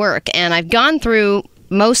actually work, and I've gone through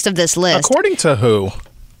most of this list. According to who?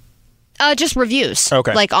 Just reviews.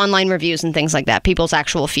 Okay. Like online reviews and things like that. People's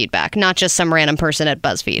actual feedback, not just some random person at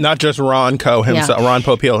BuzzFeed. Not just Ron Co. himself, yeah. Ron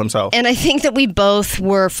Popeil himself. And I think that we both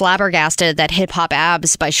were flabbergasted that Hip Hop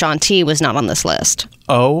Abs by Shaun T was not on this list.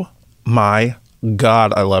 Oh my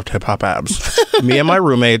God, I loved Hip Hop Abs. Me and my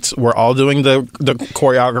roommates were all doing the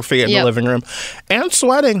choreography in the living room and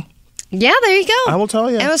sweating. Yeah, there you go. I will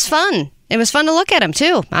tell you. It was fun. It was fun to look at him,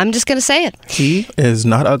 too. I'm just going to say it. He is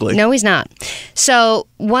not ugly. No, he's not. So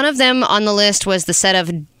one of them on the list was the set of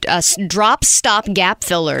drop stop gap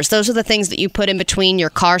fillers. Those are the things that you put in between your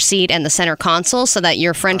car seat and the center console so that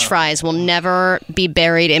your French fries will never be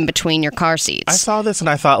buried in between your car seats. I saw this and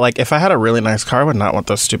I thought, like, if I had a really nice car, I would not want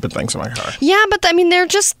those stupid things in my car. Yeah, but I mean, they're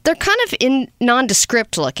kind of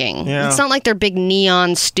nondescript looking. Yeah. It's not like they're big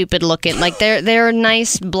neon stupid looking. Like they're a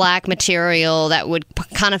nice black material that would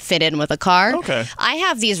kind of fit in with a car. Okay. I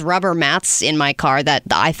have these rubber mats in my car that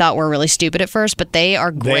I thought were really stupid at first, but they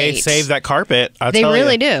are great. They save that carpet. They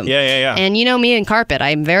really do. Yeah. And you know me and carpet.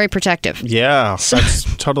 I'm very protective. Yeah,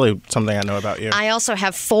 that's totally something I know about you. I also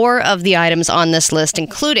have 4 of the items on this list,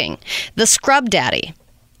 including the Scrub Daddy,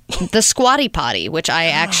 the Squatty Potty, which I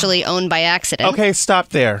actually own by accident. Okay, stop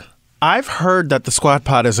there. I've heard that the Squat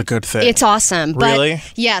Pot is a good thing. It's awesome. But Really?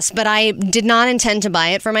 Yes, but I did not intend to buy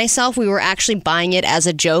it for myself. We were actually buying it as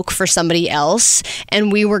a joke for somebody else,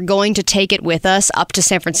 and we were going to take it with us up to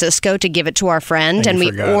San Francisco to give it to our friend. And you we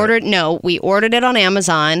forgot it. ordered it on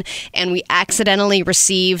Amazon, and we accidentally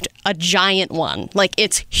received a giant one. Like,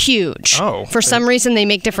 it's huge. Oh. For some reason, they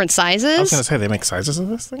make different sizes. I was going to say, they make sizes of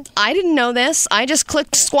this thing? I didn't know this. I just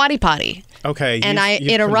clicked Squatty Potty. Okay. And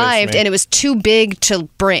you've it arrived, convinced me. and it was too big to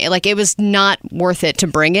bring. Like, it was not worth it to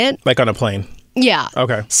bring it. Like on a plane. Yeah.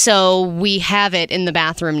 Okay. So we have it in the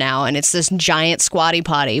bathroom now, and it's this giant Squatty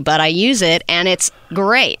Potty, but I use it, and it's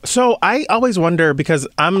great. So I always wonder, because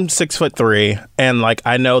I'm 6'3", and like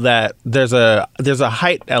I know that there's a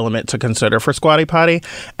height element to consider for Squatty Potty,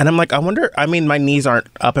 and I'm like, I wonder. I mean, my knees aren't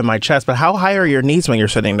up in my chest, but how high are your knees when you're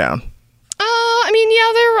sitting down? I mean, yeah,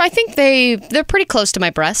 I think they're pretty close to my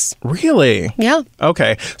breasts. Really? Yeah.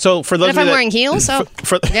 Okay. So for those And if of I'm you that- wearing heels,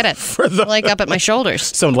 get it. Like up at my shoulders.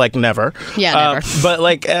 So like never. Yeah, never. But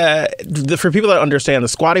like for people that understand, the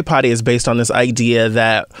Squatty Potty is based on this idea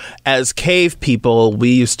that as cave people, we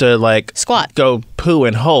used to like squat, go poo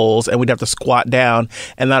in holes, and we'd have to squat down,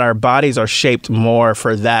 and that our bodies are shaped more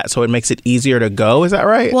for that, so it makes it easier to go. Is that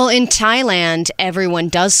right? Well, in Thailand, everyone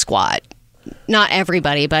does squat. Not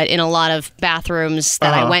everybody, but in a lot of bathrooms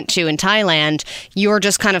that I went to in Thailand, you're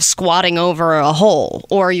just kind of squatting over a hole,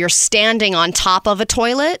 or you're standing on top of a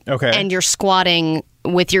toilet, and you're squatting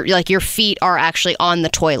with your feet are actually on the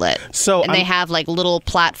toilet. So they have like little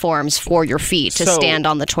platforms for your feet to stand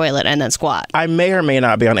on the toilet and then squat. I may or may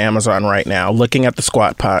not be on Amazon right now looking at the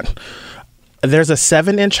Squat Pot. There's a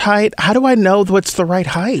 7-inch height. How do I know what's the right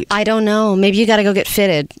height? I don't know. Maybe you got to go get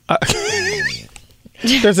fitted.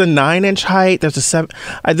 There's a 9-inch height. There's a 7.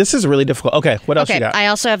 This is really difficult. Okay, what else you got? I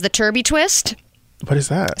also have the Turby Twist. What is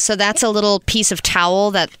that? So that's a little piece of towel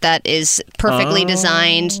that is perfectly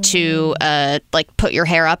designed to like put your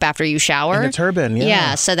hair up after you shower. In a turban, yeah.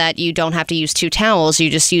 Yeah, so that you don't have to use 2 towels. You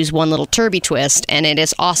just use one little Turby Twist, and it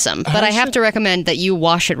is awesome. But I have to recommend that you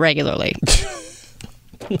wash it regularly.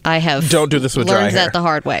 I have don't do this with dry learned hair. that the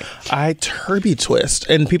hard way. I Turby Twist,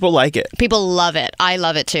 and people like it. People love it. I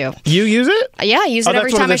love it too. You use it? Yeah, I use it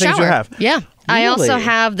every that's one time of the I things shower. you have. Yeah. Really? I also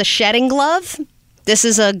have the shedding glove. This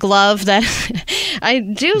is a glove that I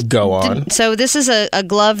do. Go on. So this is a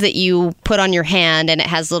glove that you put on your hand, and it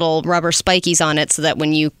has little rubber spikies on it, so that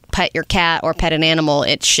when you pet your cat or pet an animal,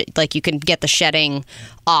 like you can get the shedding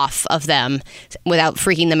off of them without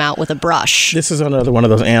freaking them out with a brush. This is another one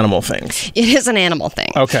of those animal things. It is an animal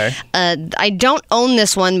thing. Okay. I don't own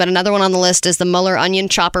this one, but another one on the list is the Mueller Onion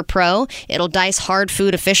Chopper Pro. It'll dice hard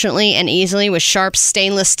food efficiently and easily with sharp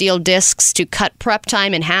stainless steel discs to cut prep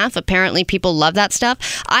time in half. Apparently, people love that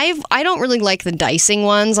stuff. I don't really like the dicing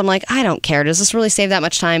ones. I'm like, I don't care. Does this really save that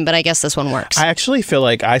much time? But I guess this one works. I actually feel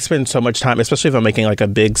like I spend so much time, especially if I'm making like a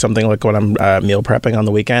big something, like when I'm meal prepping on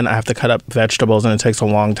the weekend. I have to cut up vegetables, and it takes a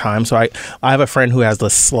long time. So I have a friend who has the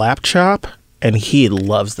slap chop, and he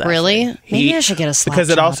loves that. Really? thing. Maybe I should get a slap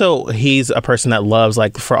because chop. he's a person that loves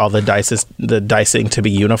like for all the dicing to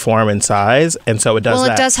be uniform in size, and so it does. Well,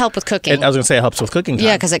 that. it does help with cooking. I was going to say it helps with cooking time.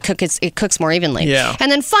 Yeah, because it cooks more evenly. Yeah.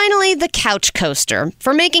 And then finally, the couch coaster.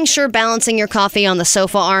 For making sure balancing your coffee on the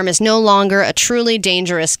sofa arm is no longer a truly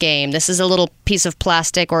dangerous game. This is a little piece of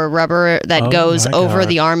plastic or rubber that goes over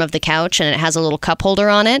the arm of the couch, and it has a little cup holder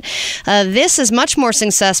on it. This is much more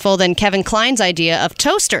successful than Kevin Kline's idea of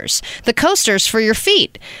toasters. The coasters for your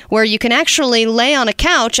feet, where you can actually lay on a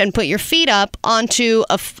couch and put your feet up onto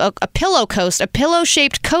a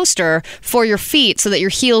pillow-shaped coaster for your feet so that your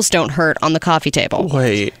heels don't hurt on the coffee table.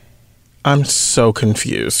 Wait, I'm so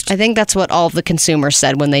confused. I think that's what all of the consumers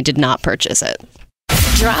said when they did not purchase it.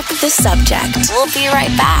 Drop the subject. We'll be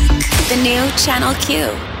right back. The new Channel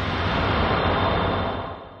Q.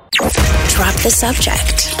 Drop the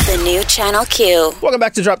subject. The new Channel Q. Welcome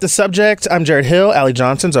back to Drop the Subject. I'm Jared Hill. Allie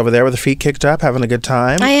Johnson's over there with her feet kicked up, having a good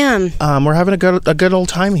time. I am. We're having a good old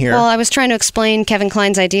time here. Well, I was trying to explain Kevin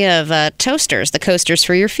Kline's idea of toasters, the coasters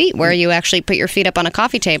for your feet, where you actually put your feet up on a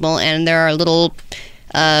coffee table, and there are little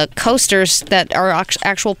coasters that are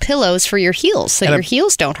actual pillows for your heels, so your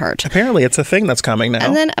heels don't hurt. Apparently, it's a thing that's coming now.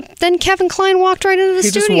 And then Kevin Kline walked right into the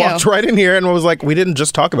studio. He just walked right in here and was like, "We didn't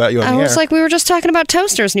just talk about you on the air." I was like, "We were just talking about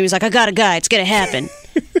toasters," and he was like, "I got a guy. It's gonna happen."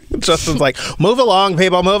 Justin's like, move along,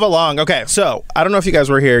 people, move along. Okay, so I don't know if you guys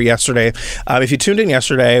were here yesterday. If you tuned in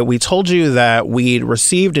yesterday, we told you that we'd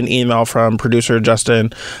received an email from producer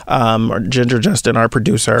Justin, or Ginger Justin, our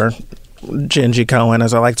producer, Gingy Cohen,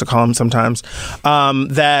 as I like to call him sometimes,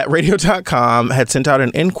 that Radio.com had sent out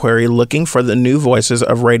an inquiry looking for the new voices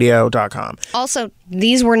of Radio.com. Also,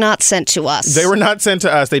 these were not sent to us. They were not sent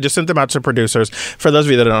to us. They just sent them out to producers. For those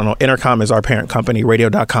of you that don't know, Intercom is our parent company.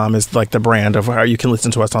 Radio.com is like the brand of how you can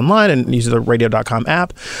listen to us online and use the Radio.com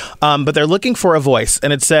app. But they're looking for a voice,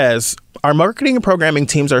 and it says, our marketing and programming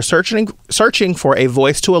teams are searching for a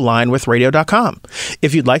voice to align with Radio.com.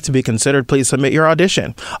 If you'd like to be considered, please submit your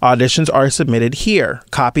audition. Auditions are submitted here.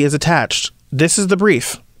 Copy is attached. This is the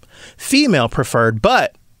brief. Female preferred,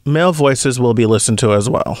 but male voices will be listened to as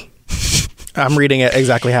well. I'm reading it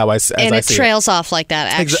exactly how I see it. And it trails off like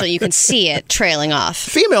that. Actually, you can see it trailing off.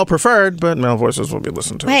 Female preferred, but male voices will be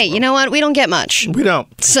listened to. Hey, you know what? We don't get much. We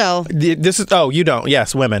don't. So this is. Oh, you don't.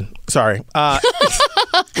 Yes, women. Sorry.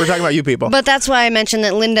 We're talking about you people. But that's why I mentioned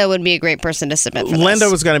that Linda would be a great person to submit for this. Linda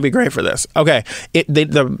was going to be great for this. Okay.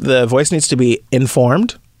 The voice needs to be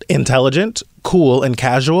informed, intelligent, cool, and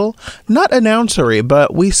casual. Not announcery,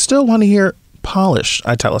 but we still want to hear polish,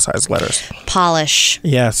 italicized letters. Polish.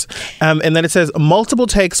 Yes. And then it says multiple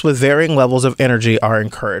takes with varying levels of energy are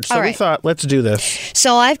encouraged. So we thought, let's do this.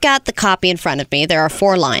 So I've got the copy in front of me. There are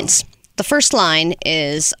 4 lines. The first line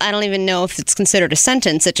is, I don't even know if it's considered a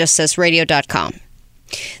sentence. It just says radio.com.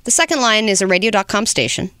 The second line is a radio.com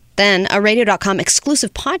station, then a radio.com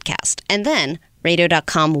exclusive podcast, and then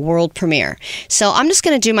radio.com world premiere. So I'm just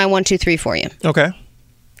going to do my 1, 2, 3 for you. Okay.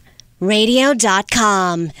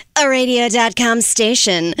 Radio.com, a radio.com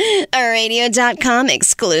station, a radio.com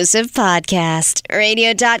exclusive podcast,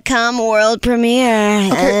 radio.com world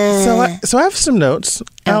premiere. Okay, so I have some notes,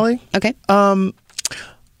 Allie. Okay.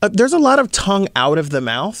 There's a lot of tongue out of the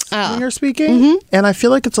mouth when you're speaking, and I feel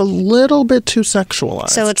like it's a little bit too sexualized.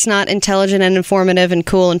 So it's not intelligent and informative and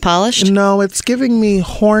cool and polished? No, it's giving me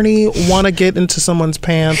horny, want to get into someone's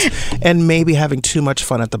pants, and maybe having too much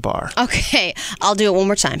fun at the bar. Okay, I'll do it one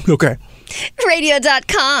more time. Okay.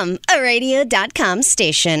 Radio.com, a radio.com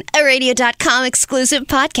station, a radio.com exclusive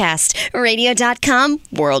podcast, radio.com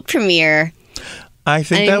world premiere. I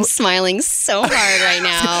think I'm smiling so hard right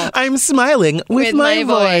now. I'm smiling with my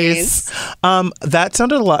voice. That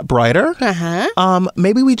sounded a lot brighter.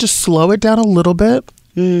 Maybe we just slow it down a little bit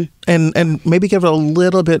and maybe give it a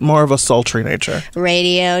little bit more of a sultry nature.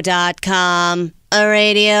 Radio.com, a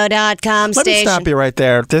radio.com station. Let me stop you right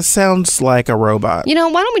there. This sounds like a robot. You know,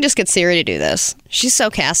 why don't we just get Siri to do this? She's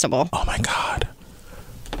so castable. Oh my God.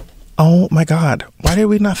 Oh my God. Why did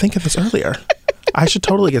we not think of this earlier? I should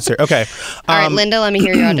totally get serious. Okay. All right, Linda, let me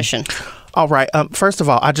hear your audition. All right. First of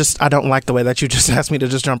all, I don't like the way that you just asked me to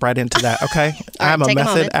just jump right into that, okay? I'm a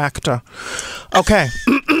method actor. Okay.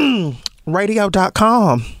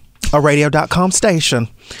 Radio.com, a radio.com station,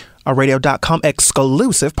 a radio.com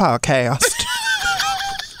exclusive podcast.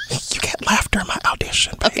 You get laughter in my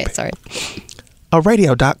audition, baby. Okay, sorry. A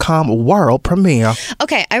radio.com world premiere.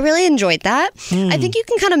 Okay, I really enjoyed that. I think you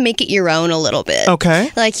can kind of make it your own a little bit. Okay.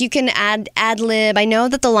 Like you can ad-lib. I know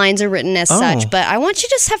that the lines are written as such, but I want you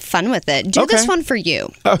to just have fun with it. Do this one for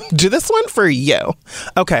you. Do this one for you.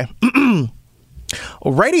 Okay.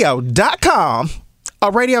 Radio.com.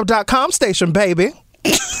 A radio.com station, baby.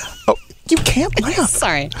 Oh, you can't laugh.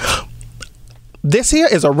 Sorry. This here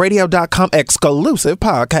is a radio.com exclusive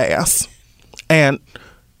podcast. And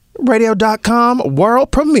radio.com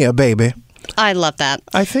world premiere, baby. I love that.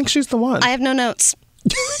 I think she's the one. I have no notes.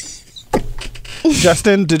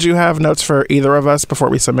 Justin, did you have notes for either of us before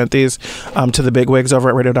we submit these to the bigwigs over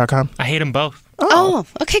at radio.com? I hate them both. Oh,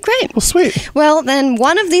 okay, great. Well, sweet. Well, then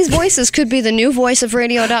one of these voices could be the new voice of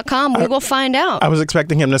radio.com. We will find out. I was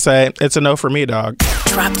expecting him to say, it's a no for me, dog.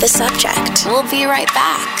 Drop the subject. We'll be right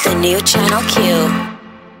back. The new Channel Q.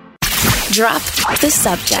 Drop the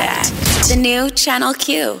subject. The new Channel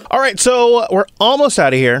Q. All right, so we're almost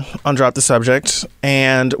out of here on Drop the Subject.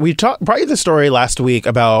 And we brought you the story last week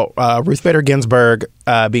about Ruth Bader Ginsburg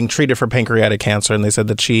being treated for pancreatic cancer. And they said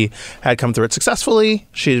that she had come through it successfully.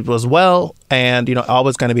 She was well and, all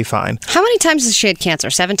was going to be fine. How many times has she had cancer?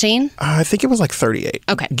 17? I think it was like 38.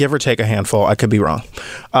 Okay. Give or take a handful. I could be wrong.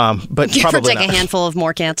 But give probably or take not. A handful of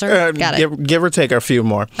more cancer? Got it. Give or take a few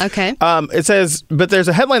more. Okay. It says, but there's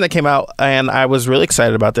a headline that came out, and I was really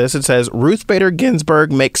excited about this. It says, Ruth Bader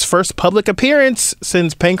Ginsburg makes first public appearance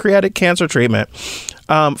since pancreatic cancer treatment.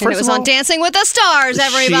 And it was on Dancing with the Stars,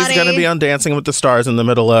 everybody. She's going to be on Dancing with the Stars in the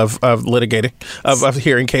middle of litigating, of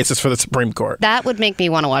hearing cases for the Supreme Court. That would make me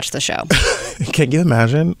want to watch the show. Can you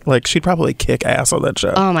imagine? Like, she'd probably kick ass on that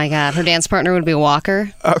show. Oh, my God. Her dance partner would be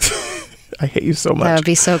Walker. I hate you so much. That would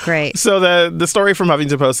be so great. So the story from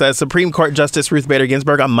Huffington Post says Supreme Court Justice Ruth Bader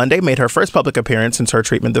Ginsburg on Monday made her first public appearance since her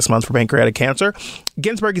treatment this month for pancreatic cancer.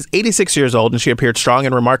 Ginsburg is 86 years old, and she appeared strong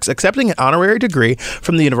in remarks accepting an honorary degree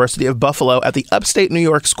from the University of Buffalo at the upstate New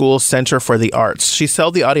York School Center for the Arts. She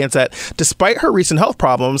told the audience that despite her recent health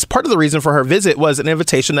problems, part of the reason for her visit was an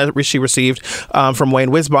invitation that she received from Wayne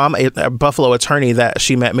Wisbaum, a Buffalo attorney that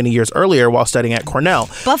she met many years earlier while studying at Cornell.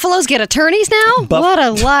 Buffaloes get attorneys now? What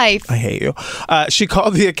a life. I hate you. She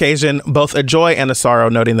called the occasion both a joy and a sorrow,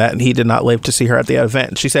 noting that he did not live to see her at the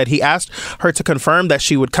event. She said he asked her to confirm that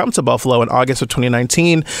she would come to Buffalo in August of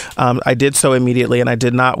 2019. I did so immediately, and I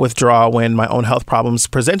did not withdraw when my own health problems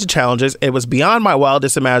presented challenges. It was beyond my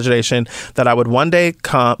wildest imagination that I would one day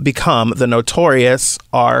become the notorious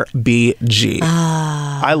RBG.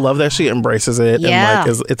 I love that she embraces it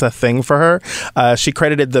and it's a thing for her. She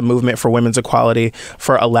credited the movement for women's equality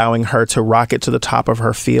for allowing her to rocket to the top of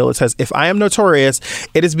her field. It says, if I am notorious,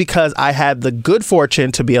 it is because I had the good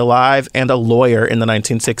fortune to be alive and a lawyer in the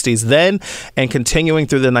 1960s then and continuing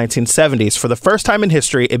through the 1970s. For the first time in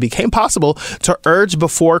history, it became possible to urge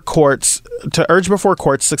before courts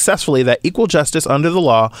successfully that equal justice under the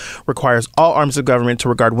law requires all arms of government to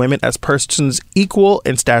regard women as persons equal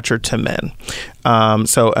in stature to men.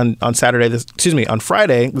 So on Friday,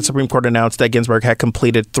 the Supreme Court announced that Ginsburg had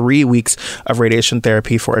completed 3 weeks of radiation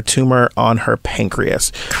therapy for a tumor on her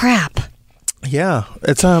pancreas. Crap. Yeah,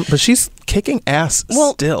 it's but she's kicking ass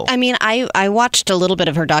still. I mean, I watched a little bit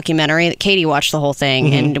of her documentary. Katie watched the whole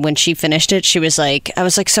thing, and when she finished it, she was like, I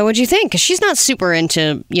was like, so what'd you think? Because she's not super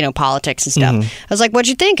into, politics and stuff. I was like, what'd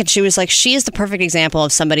you think? And she was like, she is the perfect example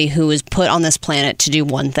of somebody who was put on this planet to do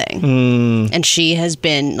one thing. And she has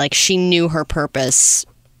been, like, she knew her purpose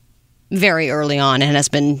very early on and has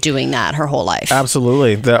been doing that her whole life.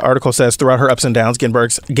 Absolutely. The article says throughout her ups and downs,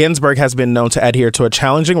 Ginsburg has been known to adhere to a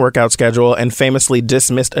challenging workout schedule and famously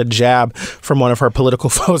dismissed a jab from one of her political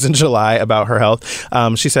foes in July about her health.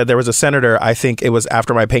 She said there was a senator, I think it was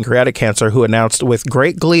after my pancreatic cancer, who announced with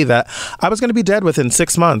great glee that I was going to be dead within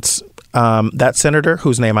 6 months. That senator,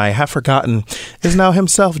 whose name I have forgotten, is now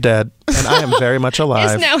himself dead, and I am very much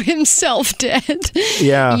alive. Is now himself dead.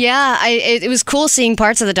 Yeah. Yeah, it was cool seeing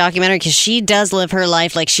parts of the documentary because she does live her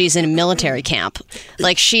life like she's in a military camp.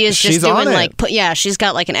 Like she is just doing she's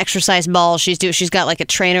got like an exercise ball. She's got like a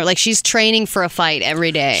trainer. Like she's training for a fight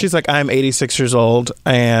every day. She's like, I'm 86 years old,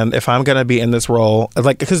 and if I'm gonna be in this role,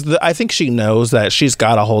 like, because I think she knows that she's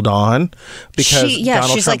got to hold on because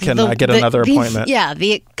Donald Trump cannot get another appointment. Yeah,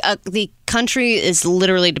 the country is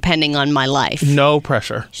literally depending on my life. No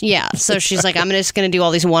pressure. Yeah, so she's like, I'm just going to do all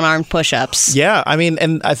these one-armed push-ups. Yeah, I mean,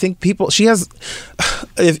 and I think she has,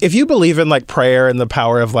 if you believe in like prayer and the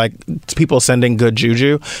power of like people sending good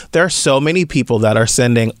juju, there are so many people that are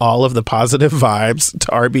sending all of the positive vibes to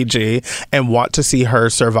RBG and want to see her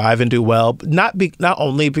survive and do well, not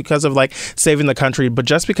only because of like saving the country, but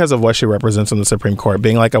just because of what she represents in the Supreme Court,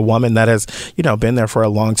 being like a woman that has, been there for a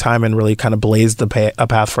long time and really kind of blazed a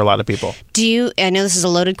path for a lot of people. I know this is a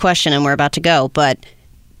loaded question and we're about to go, but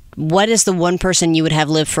what is the one person you would have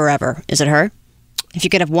live forever? Is it her? If you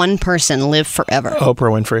could have one person live forever.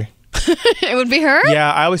 Oprah Winfrey. It would be her?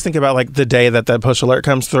 Yeah, I always think about like the day that push alert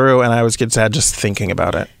comes through and I always get sad just thinking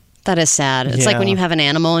about it. That is sad. It's like when you have an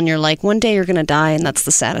animal and you're like, one day you're going to die, and that's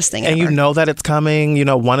the saddest thing ever. And you know that it's coming,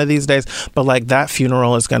 one of these days. But like that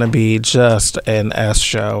funeral is going to be just an S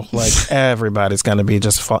show. Like everybody's going to be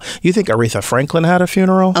just You think Aretha Franklin had a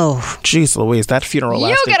funeral? Oh. Jeez Louise, that funeral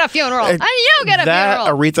lasted. You get a funeral. And you get a funeral.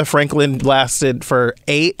 That Aretha Franklin lasted for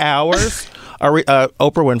 8 hours. Oprah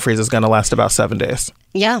Winfrey's is going to last about 7 days.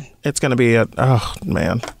 Yeah. It's going to be oh,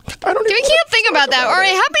 man. We can't think about that. All right,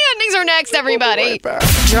 happy endings are next, everybody. We'll be right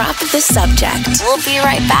back. Drop the subject. We'll be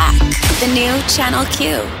right back. The new Channel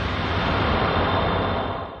Q.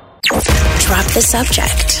 Drop the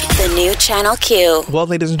subject. The new Channel Q. Well,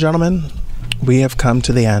 ladies and gentlemen, we have come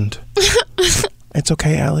to the end. It's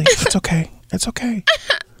okay, Allie. It's okay. It's okay.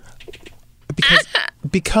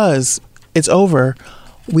 Because it's over,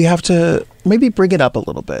 we have to maybe bring it up a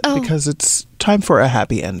little bit because it's time for a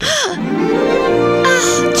happy ending.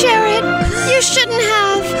 Jared, you shouldn't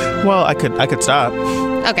have. Well, I could stop.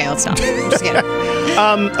 Okay, let's stop. Just kidding.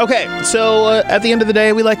 Okay, so at the end of the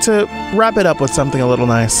day, we like to wrap it up with something a little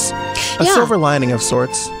nice. A silver lining of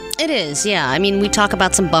sorts. It is, yeah. I mean, we talk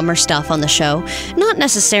about some bummer stuff on the show, not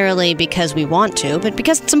necessarily because we want to, but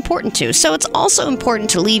because it's important to. So it's also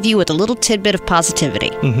important to leave you with a little tidbit of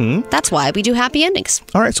positivity. Mm-hmm. That's why we do happy endings.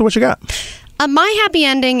 All right, so what you got? My happy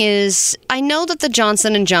ending is, I know that the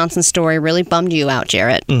Johnson & Johnson story really bummed you out,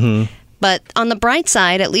 Jarrett. Mm-hmm. But on the bright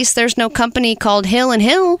side, at least there's no company called Hill &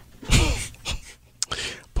 Hill.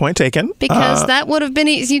 Point taken. Because that would have been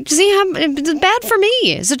easy. You see how it's bad for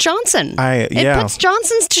me as a Johnson. It puts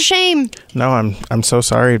Johnsons to shame. No, I'm so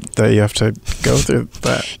sorry that you have to go through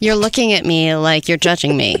that. You're looking at me like you're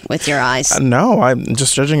judging me with your eyes. No, I'm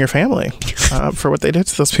just judging your family for what they did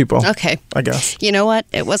to those people. Okay. I guess. You know what?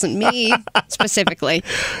 It wasn't me specifically.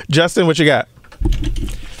 Justin, what you got?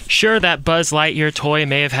 Sure, that Buzz Lightyear toy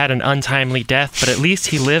may have had an untimely death, but at least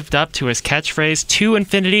he lived up to his catchphrase, to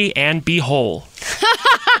infinity and be whole.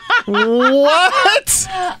 What?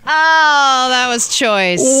 Oh, that was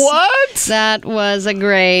choice. What? That was a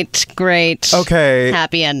great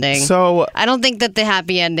happy ending. So I don't think that the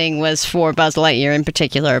happy ending was for Buzz Lightyear in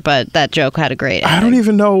particular, but that joke had a great ending. I don't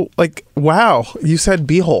even know, wow, you said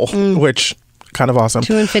beehole, which kind of awesome.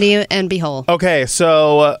 To infinity and behold. Okay,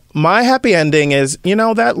 so my happy ending is,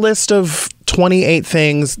 that list of 28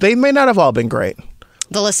 things, they may not have all been great.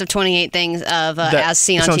 The list of 28 things of as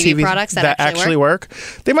seen on TV products that actually work.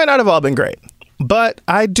 They might not have all been great, but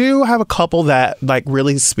I do have a couple that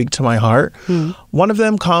really speak to my heart. One of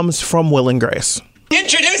them comes from Will and Grace.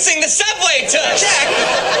 Introducing the Subway Tush. Jack.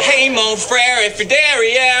 Hey, mon frere, if your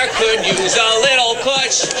derriere could use a little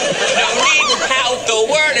push. No need to pout, the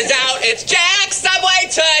word is out. It's Jack Subway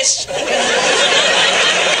Tush.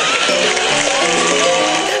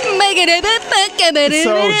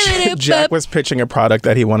 So Jack was pitching a product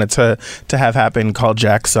that he wanted to have happen called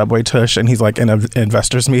Jack Subway Tush, and he's in an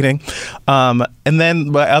investors meeting. And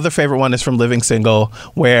then my other favorite one is from Living Single,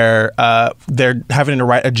 where they're having to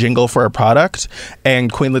write a jingle for a product,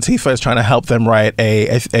 and Queen Latifah is trying to help them write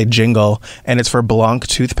a jingle, and it's for Blanc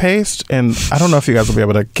toothpaste. And I don't know if you guys will be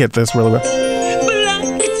able to get this really well.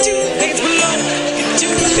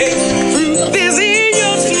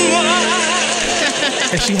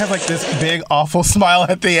 And she has this big awful smile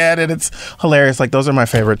at the end, and it's hilarious. Those are my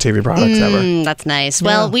favorite TV products ever. That's nice.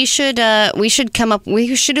 Well, we should come up.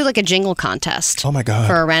 We should do a jingle contest. Oh my god!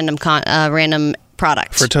 For a random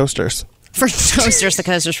product for toasters. For toasters, the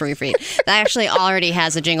Coasters for free. That actually already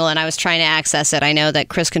has a jingle, and I was trying to access it. I know that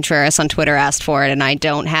Chris Contreras on Twitter asked for it, and I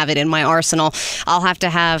don't have it in my arsenal. I'll have to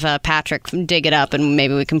have Patrick dig it up, and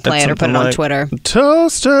maybe we can play it or put it on Twitter.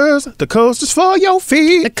 Toasters, the coasters for your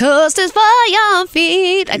feet. The coasters for your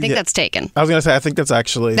feet. I think that's taken. I was going to say, I think that's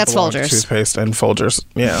actually Folgers. Toothpaste and Folgers.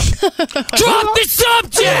 Yeah. Drop the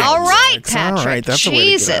subject! All right, Patrick. All right, that's Jesus. A way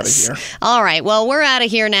to get out of here. All right, well, we're out of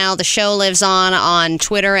here now. The show lives on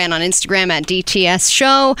Twitter and on Instagram at DTS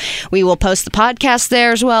Show. We will post the podcast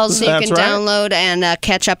there as well, so you can download and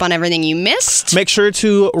catch up on everything you missed. Make sure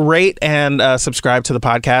to rate and subscribe to the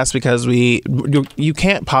podcast, because you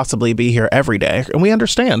can't possibly be here every day, and we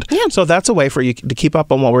understand. Yeah. So that's a way for you to keep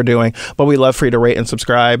up on what we're doing. But we love for you to rate and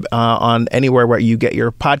subscribe on anywhere where you get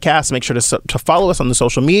your podcasts. Make sure to follow us on the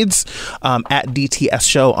social medias at DTS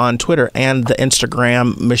Show on Twitter and the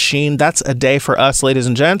Instagram machine. That's a day for us, ladies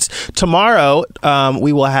and gents. Tomorrow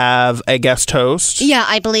we will have a guest host. Yeah,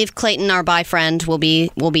 I believe Clayton, our bi friend, will be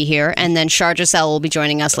here, and then Shar Giselle will be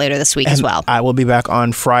joining us later this week as well. I will be back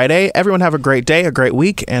on Friday. Everyone have a great day, a great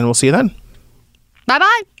week, and we'll see you then.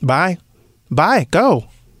 Bye-bye. Bye. Bye. Go.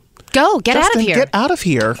 Get out of here. Get out of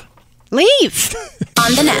here. Leave.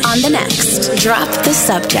 On the next, drop the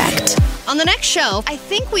subject. On the next show, I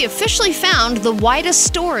think we officially found the widest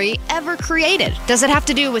story ever created. Does it have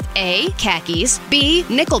to do with A, khakis, B,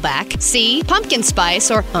 Nickelback, C, pumpkin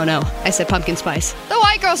spice, or, oh no, I said pumpkin spice. The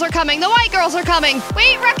white girls are coming. The white girls are coming.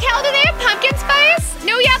 Wait, Raquel, do they have pumpkin spice?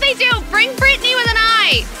 No, yeah, they do. Bring Brittany with an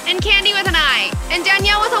I, and Candy with an I, and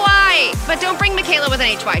Danielle with a Y. But don't bring Michaela with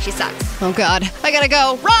an HY. She sucks. Oh God, I gotta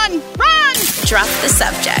go. Run! Drop the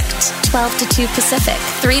subject. 12 to 2 Pacific,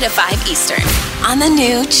 3 to 5 Eastern. On the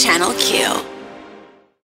new Channel Q.